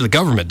course, the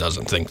government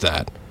doesn't think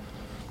that.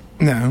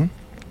 No.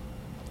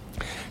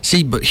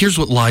 See, but here's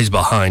what lies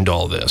behind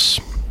all this.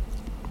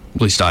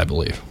 At least I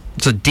believe.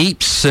 It's a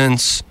deep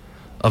sense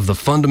of the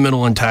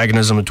fundamental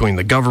antagonism between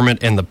the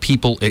government and the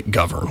people it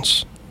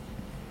governs.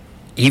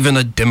 Even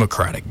a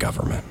democratic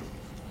government.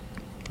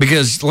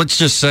 Because let's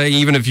just say,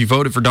 even if you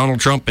voted for Donald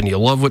Trump and you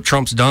love what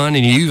Trump's done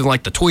and you even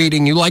like the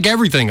tweeting, you like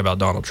everything about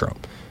Donald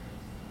Trump,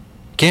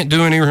 can't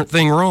do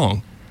anything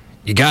wrong.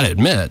 You got to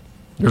admit,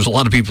 there's a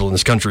lot of people in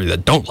this country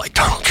that don't like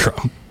Donald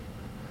Trump.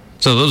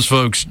 So those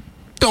folks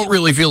don't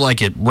really feel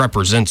like it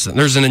represents them.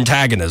 There's an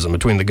antagonism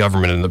between the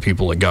government and the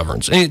people it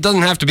governs. And it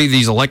doesn't have to be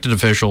these elected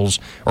officials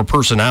or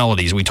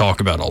personalities we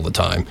talk about all the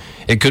time.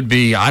 It could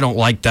be, I don't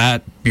like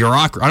that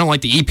bureaucracy. I don't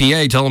like the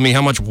EPA telling me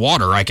how much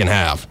water I can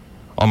have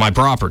on my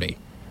property.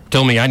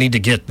 Tell me I need to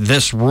get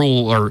this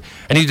rule, or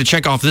I need to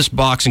check off this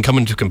box and come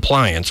into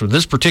compliance with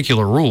this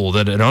particular rule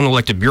that an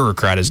unelected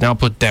bureaucrat has now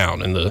put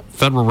down in the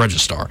Federal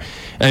Register.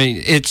 I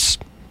mean, it's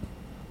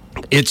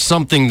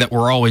something that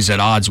we're always at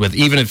odds with,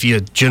 even if you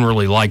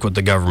generally like what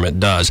the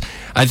government does.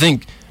 I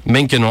think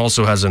Mencken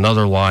also has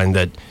another line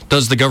that,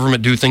 does the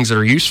government do things that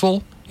are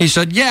useful? He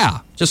said,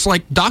 yeah, just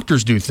like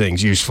doctors do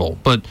things useful.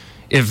 But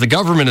if the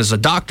government is a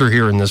doctor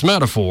here in this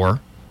metaphor,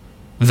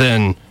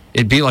 then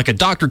it'd be like a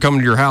doctor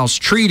coming to your house,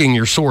 treating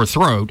your sore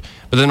throat,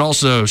 but then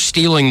also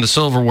stealing the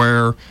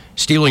silverware,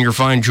 stealing your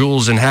fine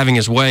jewels, and having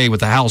his way with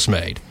the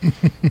housemaid.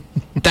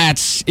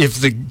 That's, if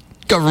the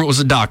government was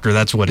a doctor,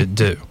 that's what it'd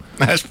do.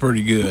 That's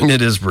pretty good.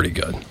 It is pretty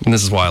good. And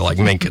this is why I like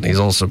Mencken. He's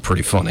also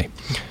pretty funny.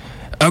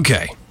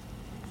 Okay.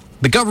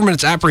 The government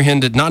is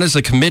apprehended not as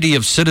a committee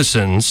of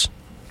citizens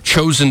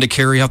chosen to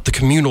carry out the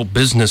communal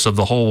business of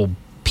the whole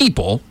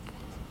people,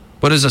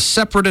 but as a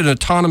separate and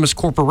autonomous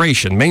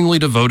corporation mainly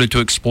devoted to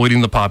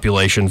exploiting the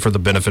population for the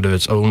benefit of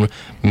its own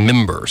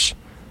members.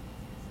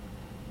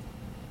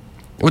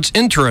 What's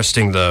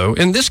interesting, though,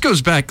 and this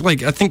goes back,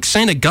 like, I think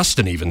St.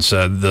 Augustine even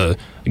said the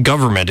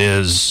government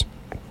is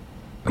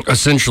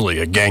essentially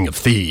a gang of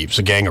thieves,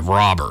 a gang of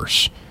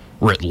robbers,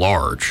 writ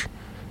large.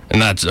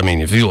 And that's, I mean,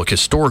 if you look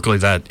historically,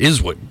 that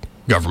is what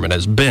government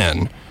has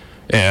been.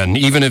 And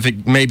even if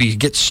it maybe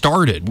gets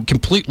started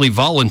completely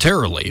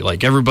voluntarily,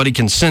 like everybody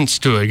consents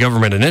to a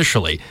government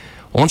initially,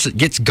 once it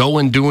gets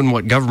going doing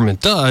what government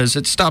does,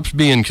 it stops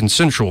being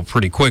consensual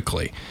pretty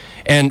quickly.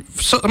 And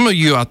some of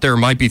you out there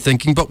might be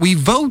thinking, but we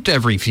vote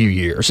every few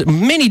years at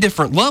many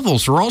different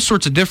levels for all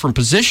sorts of different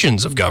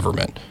positions of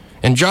government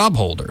and job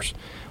holders.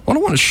 Well, I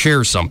want to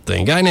share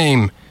something. A guy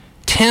named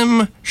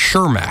Tim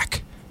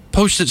Shermack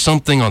posted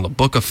something on the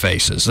Book of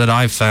Faces that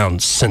I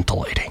found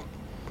scintillating.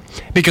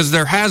 Because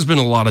there has been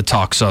a lot of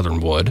talk,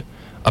 Southernwood,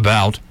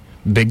 about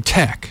big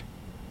tech.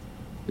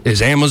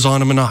 Is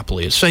Amazon a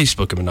monopoly? Is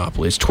Facebook a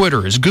monopoly? Is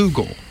Twitter? Is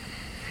Google?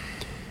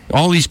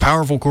 All these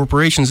powerful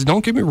corporations,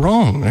 don't get me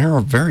wrong, there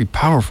are very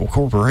powerful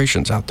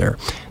corporations out there.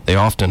 They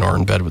often are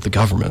in bed with the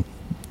government.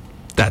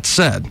 That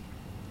said,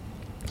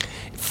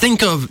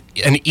 think of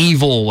an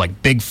evil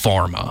like Big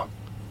Pharma,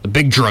 the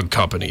big drug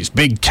companies,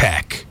 big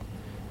tech,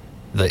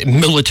 the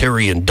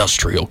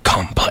military-industrial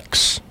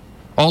complex.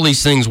 All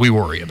these things we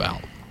worry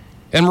about.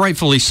 And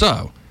rightfully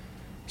so.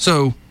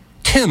 So,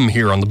 Tim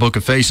here on the Book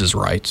of Faces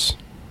writes,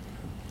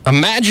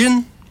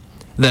 imagine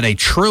that a $1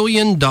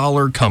 trillion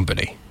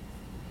company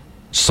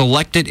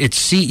selected its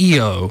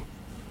CEO,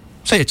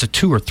 say it's a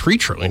 $2 or $3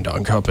 trillion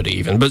company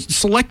even, but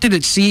selected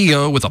its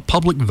CEO with a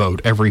public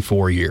vote every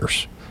 4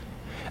 years.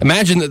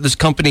 Imagine that this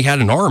company had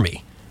an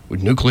army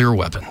with nuclear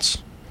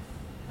weapons.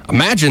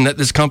 Imagine that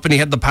this company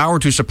had the power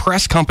to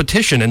suppress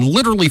competition and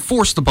literally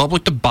force the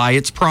public to buy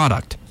its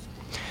product.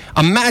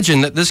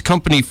 Imagine that this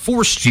company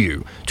forced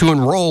you to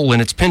enroll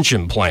in its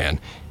pension plan,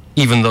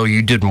 even though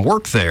you didn't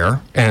work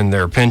there and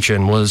their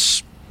pension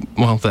was,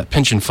 well, that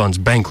pension fund's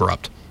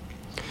bankrupt.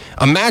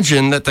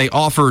 Imagine that they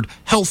offered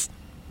health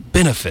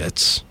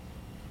benefits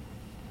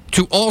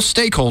to all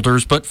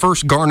stakeholders, but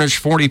first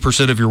garnish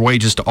 40% of your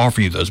wages to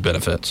offer you those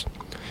benefits.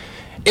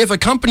 If a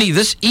company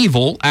this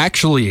evil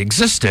actually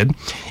existed,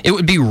 it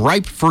would be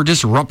ripe for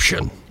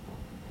disruption.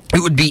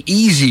 It would be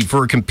easy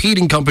for a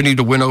competing company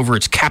to win over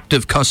its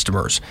captive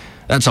customers.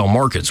 That's how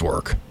markets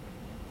work.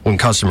 When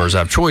customers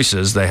have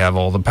choices, they have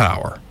all the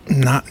power.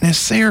 Not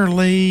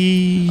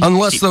necessarily.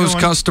 Unless those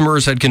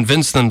customers had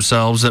convinced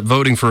themselves that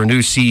voting for a new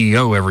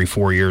CEO every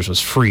 4 years was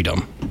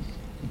freedom.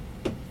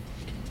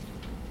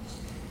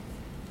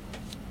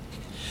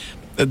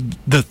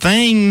 The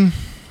thing,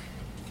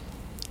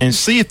 and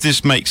see if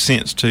this makes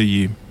sense to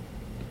you.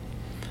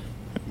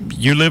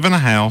 You live in a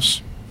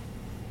house,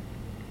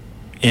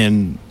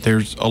 and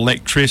there's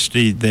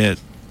electricity that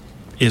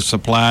is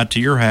supplied to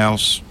your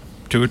house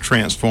to a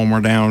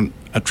transformer down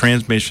a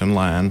transmission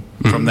line.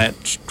 From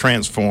that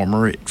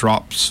transformer, it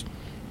drops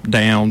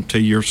down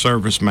to your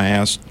service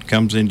mast,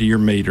 comes into your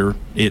meter.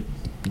 It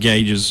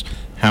gauges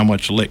how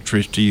much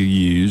electricity you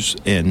use,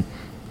 and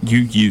you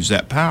use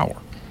that power.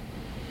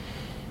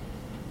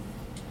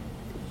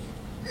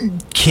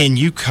 Can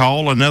you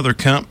call another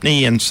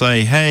company and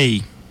say,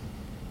 hey,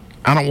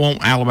 I don't want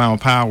Alabama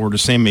Power to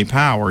send me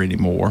power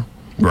anymore.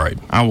 Right.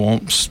 I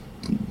want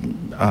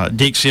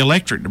Dixie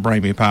Electric to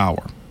bring me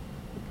power.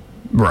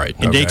 Right.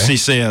 And Dixie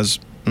says,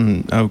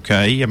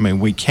 okay, I mean,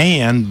 we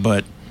can,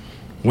 but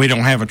we don't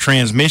have a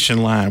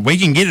transmission line. We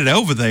can get it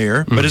over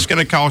there, but it's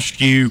going to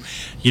cost you,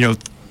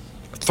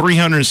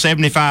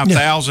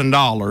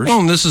 $375,000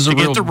 well, this is to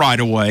get the right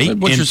of way and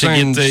to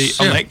saying, get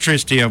the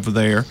electricity over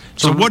there.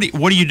 So what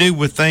do you do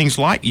with things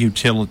like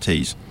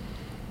utilities?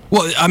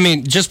 Well, I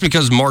mean, just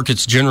because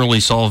markets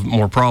generally solve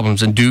more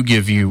problems and do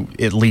give you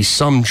at least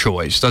some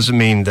choice doesn't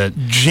mean that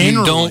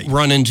you don't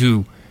run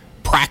into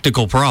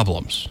practical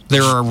problems.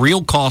 There are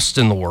real costs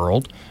in the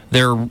world.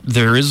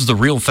 There is the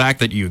real fact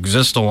that you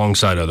exist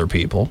alongside other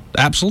people.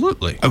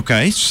 Absolutely.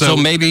 Okay. So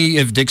maybe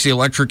if Dixie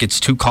Electric, it's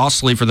too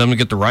costly for them to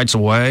get the rights of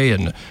way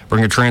and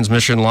bring a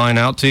transmission line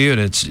out to you,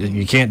 and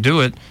you can't do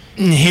it.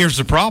 Here's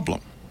the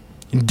problem.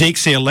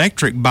 Dixie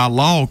Electric, by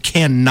law,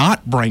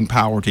 cannot bring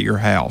power to your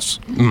house.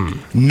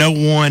 No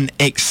one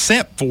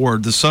except for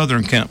the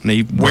Southern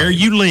Company, where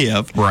you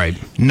live. Right.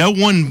 No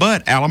one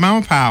but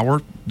Alabama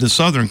Power, the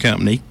Southern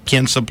Company,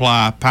 can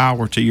supply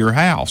power to your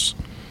house.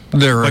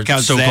 They're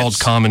a so-called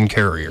common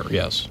carrier,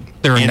 yes.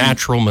 They're a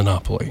natural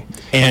monopoly.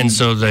 And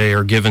so they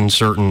are given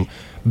certain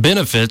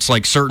benefits,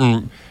 like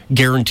certain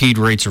guaranteed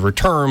rates of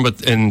return,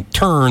 but in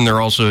turn, they're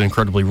also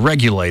incredibly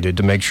regulated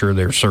to make sure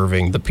they're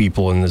serving the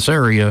people in this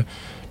area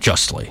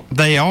justly.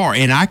 They are,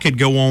 and I could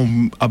go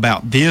on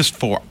about this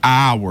for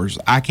hours.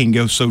 I can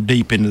go so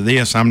deep into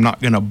this, I'm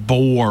not going to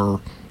bore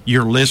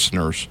your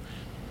listeners.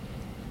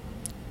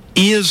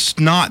 Is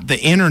not the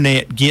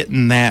internet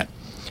getting that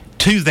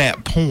to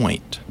that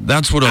point?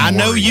 That's what I'm I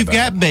know you've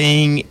got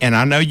Bing, and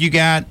I know you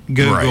got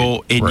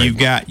Google, and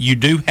you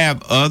do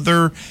have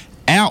other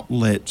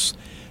outlets,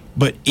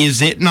 but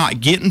is it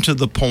not getting to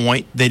the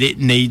point that it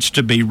needs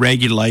to be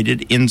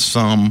regulated in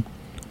some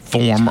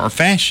form or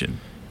fashion?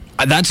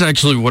 That's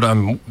actually what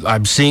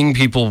I'm seeing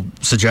people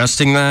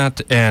suggesting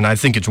that, and I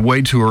think it's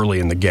way too early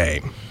in the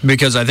game.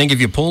 Because I think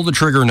if you pull the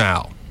trigger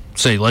now,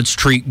 say, let's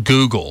treat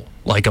Google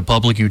like a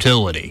public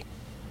utility,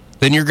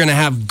 then you're going to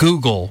have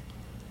Google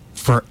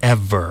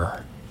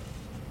forever.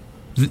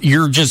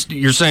 You're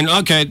saying,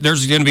 okay,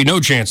 there's going to be no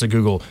chance at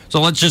Google, so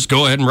let's just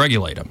go ahead and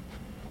regulate them.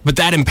 But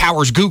that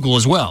empowers Google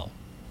as well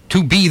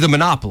to be the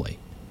monopoly.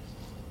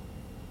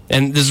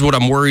 And this is what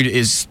I'm worried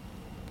is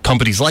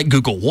companies like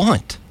Google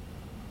want.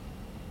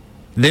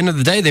 At the end of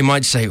the day, they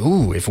might say,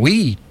 ooh, if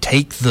we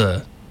take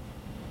this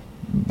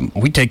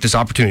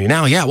opportunity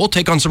now, yeah, we'll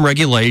take on some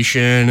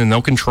regulation and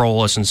they'll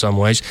control us in some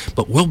ways,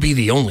 but we'll be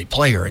the only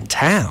player in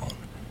town.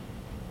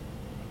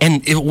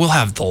 And we'll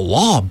have the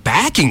law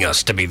backing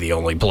us to be the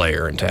only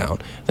player in town.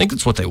 I think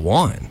that's what they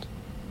want.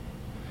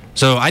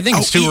 So I think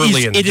it's too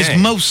early in the game. It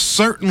is most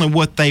certainly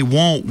what they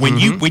want. When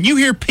you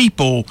hear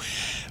people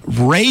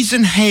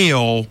raising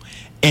hell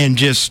and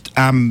just,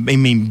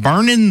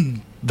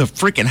 burning the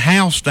freaking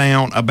house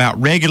down about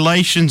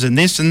regulations and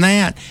this and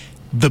that,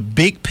 the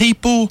big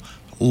people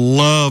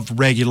love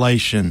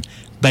regulation.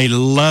 They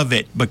love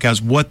it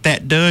because what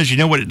that does, you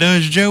know what it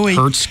does, Joey?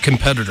 Hurts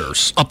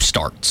competitors,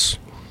 upstarts.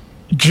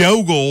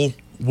 Joggle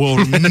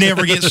will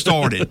never get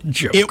started.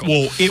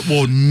 It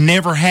will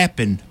never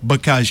happen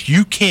because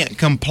you can't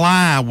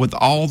comply with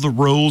all the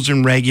rules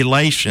and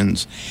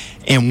regulations.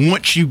 And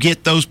once you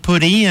get those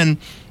put in,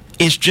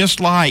 it's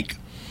just like,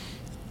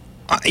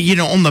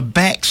 on the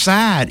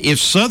backside, if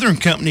Southern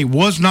Company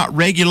was not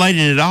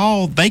regulated at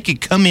all, they could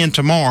come in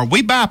tomorrow.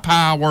 We buy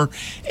power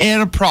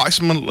at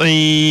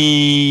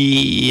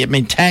approximately,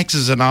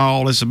 taxes and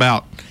all, it's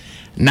about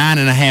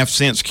 9.5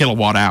 cents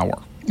kilowatt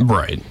hour.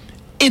 Right.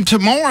 And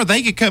tomorrow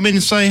they could come in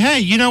and say, hey,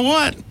 you know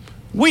what?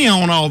 We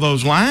own all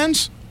those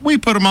lines. we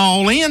put them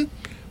all in.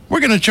 We're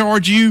going to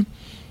charge you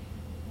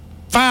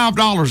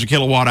 $5 a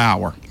kilowatt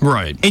hour.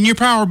 Right. And your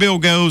power bill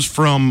goes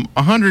from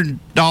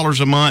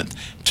 $100 a month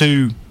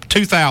to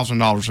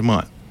 $2,000 a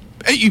month.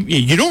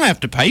 You don't have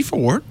to pay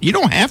for it. You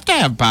don't have to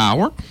have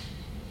power.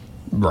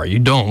 Right, you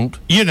don't.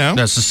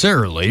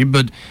 Necessarily,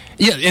 but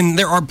yeah, and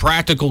there are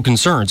practical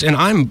concerns, and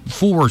I'm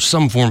for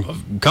some form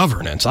of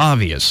governance,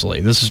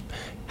 obviously. This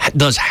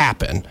does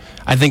happen.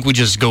 I think we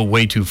just go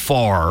way too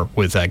far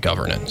with that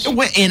governance.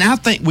 Well, and I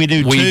think we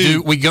do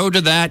too. We go to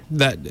that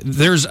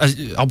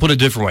I'll put it a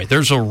different way.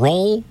 There's a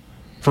role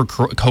for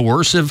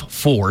coercive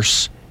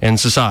force in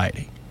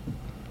society.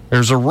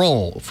 There's a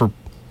role for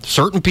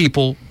certain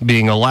people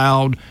being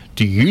allowed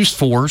to use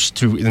force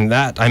in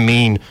that I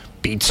mean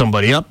beat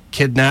somebody up,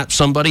 kidnap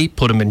somebody,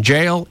 put them in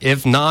jail.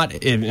 If not,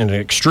 in an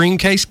extreme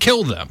case,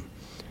 kill them.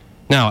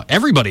 Now,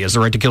 everybody has the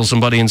right to kill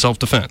somebody in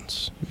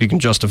self-defense. You can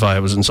justify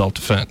it was in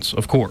self-defense,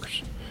 of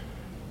course.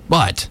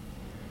 But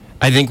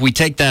I think we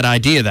take that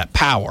idea, that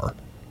power,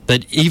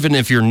 that even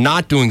if you're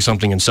not doing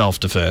something in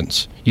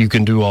self-defense, you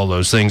can do all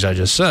those things I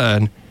just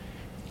said.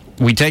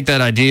 We take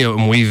that idea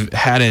and we're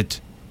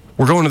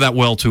going to that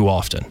well too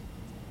often.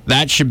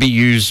 That should be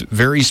used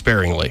very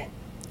sparingly.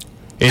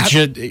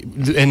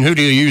 And who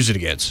do you use it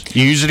against?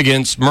 You use it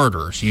against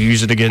murderers. You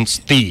use it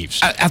against thieves.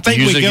 I think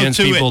you use we it go against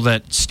to people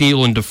that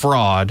steal and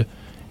defraud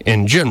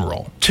in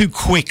general. Too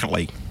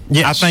quickly.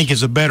 Yes. I think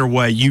is a better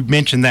way. You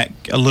mentioned that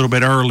a little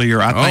bit earlier.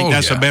 I think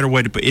that's a better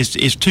way to put it.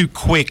 It's too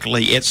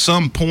quickly. At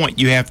some point,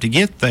 you have to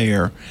get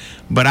there.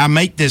 But I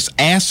make this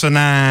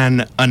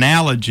asinine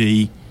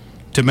analogy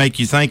to make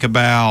you think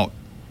about,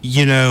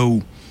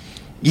 it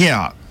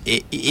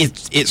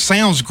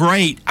sounds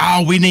great.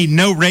 Oh, we need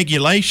no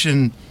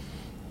regulation.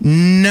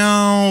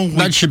 No,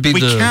 that should be we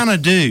kind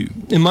of do.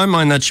 In my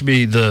mind, that should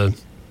be the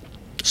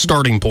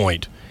starting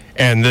point.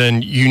 And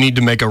then you need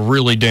to make a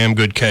really damn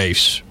good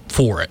case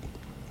for it.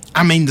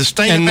 I mean, the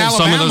state of Alabama. And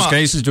some of those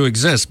cases do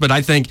exist, but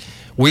I think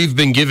we've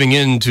been giving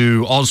in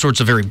to all sorts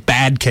of very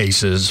bad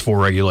cases for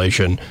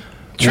regulation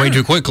way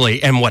too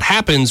quickly. And what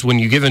happens when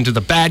you give into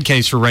the bad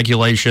case for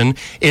regulation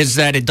is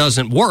that it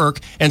doesn't work,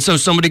 and so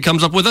somebody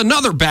comes up with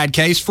another bad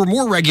case for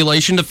more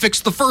regulation to fix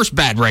the first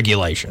bad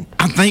regulation.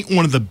 I think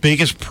one of the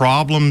biggest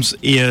problems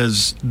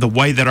is the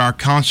way that our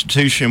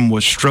Constitution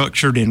was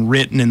structured and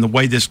written and the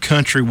way this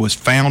country was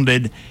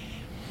founded.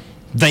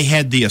 They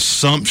had the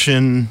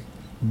assumption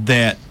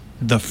that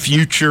the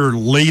future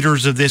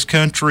leaders of this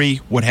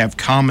country would have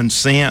common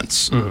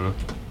sense.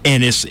 Mm-hmm.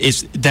 And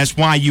that's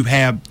why you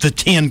have the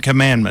 10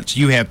 commandments.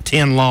 You have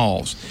 10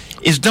 laws.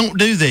 Is don't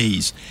do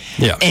these.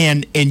 Yeah.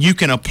 And you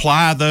can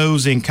apply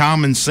those in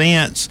common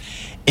sense,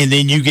 and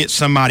then you get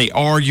somebody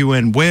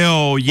arguing,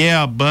 well,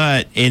 yeah,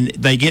 but, and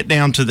they get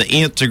down to the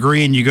nth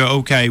degree, and you go,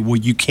 okay, well,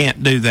 you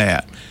can't do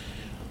that.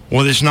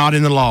 Well, it's not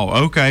in the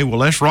law. Okay, well,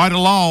 let's write a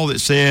law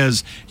that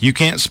says you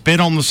can't spit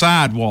on the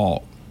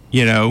sidewalk.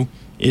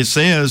 It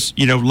says,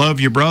 love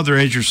your brother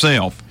as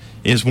yourself.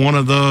 Is one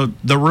of the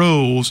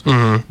rules,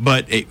 mm-hmm.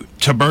 But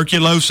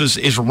tuberculosis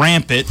is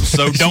rampant,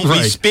 so don't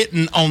be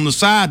spitting on the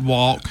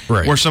sidewalk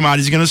where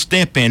somebody's going to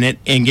step in it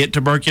and get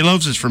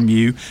tuberculosis from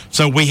you.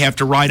 So we have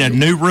to write a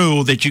new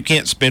rule that you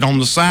can't spit on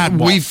the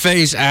sidewalk. We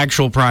face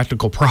actual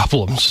practical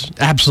problems,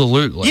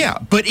 absolutely. Yeah,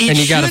 but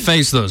you got to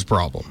face those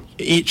problems.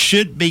 It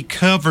should be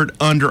covered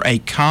under a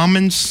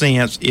common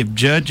sense. If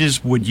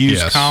judges would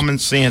use common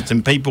sense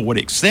and people would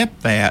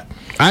accept that.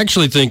 I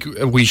actually think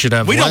we should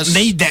have don't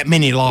need that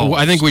many laws.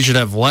 I think we should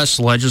have less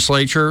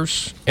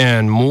legislatures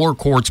and more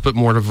courts, but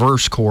more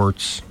diverse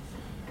courts,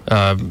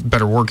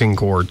 better working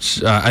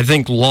courts. I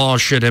think law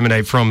should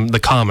emanate from the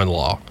common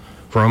law,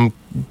 from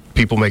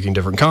people making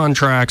different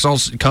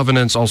contracts,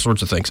 covenants, all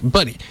sorts of things.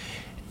 But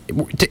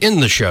to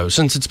end the show,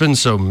 since it's been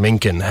so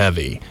Mencken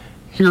heavy,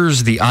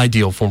 here's the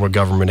ideal form of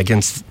government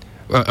against,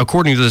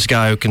 according to this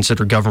guy who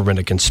considered government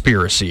a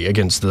conspiracy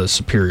against the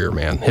superior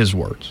man, his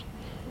words.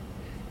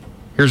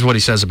 Here's what he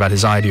says about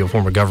his ideal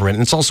form of government,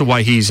 and it's also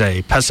why he's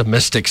a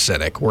pessimistic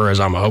cynic, whereas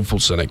I'm a hopeful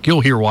cynic.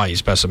 You'll hear why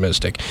he's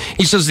pessimistic.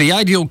 He says the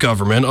ideal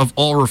government of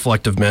all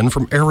reflective men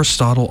from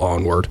Aristotle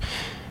onward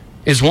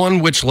is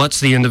one which lets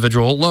the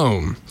individual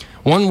alone,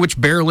 one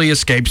which barely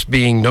escapes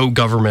being no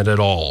government at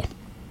all.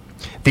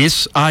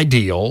 This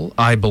ideal,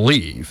 I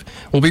believe,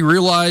 will be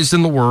realized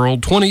in the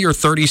world 20 or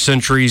 30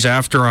 centuries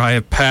after I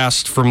have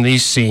passed from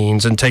these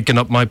scenes and taken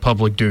up my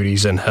public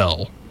duties in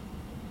hell.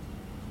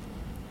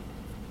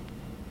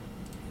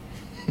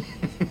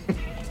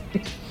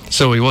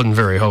 So he wasn't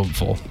very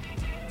hopeful,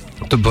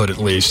 to put it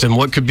least. And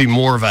what could be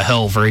more of a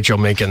hell for H.L.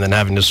 Mencken than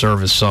having to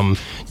serve as some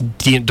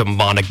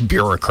demonic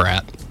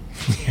bureaucrat?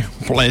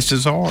 Bless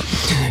his heart.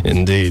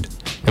 Indeed.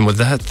 And with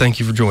that, thank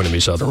you for joining me,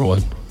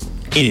 Southernwood.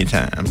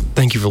 Anytime.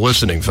 Thank you for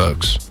listening,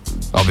 folks.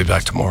 I'll be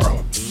back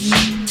tomorrow.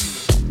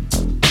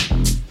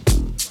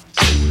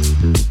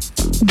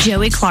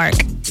 Joey Clark.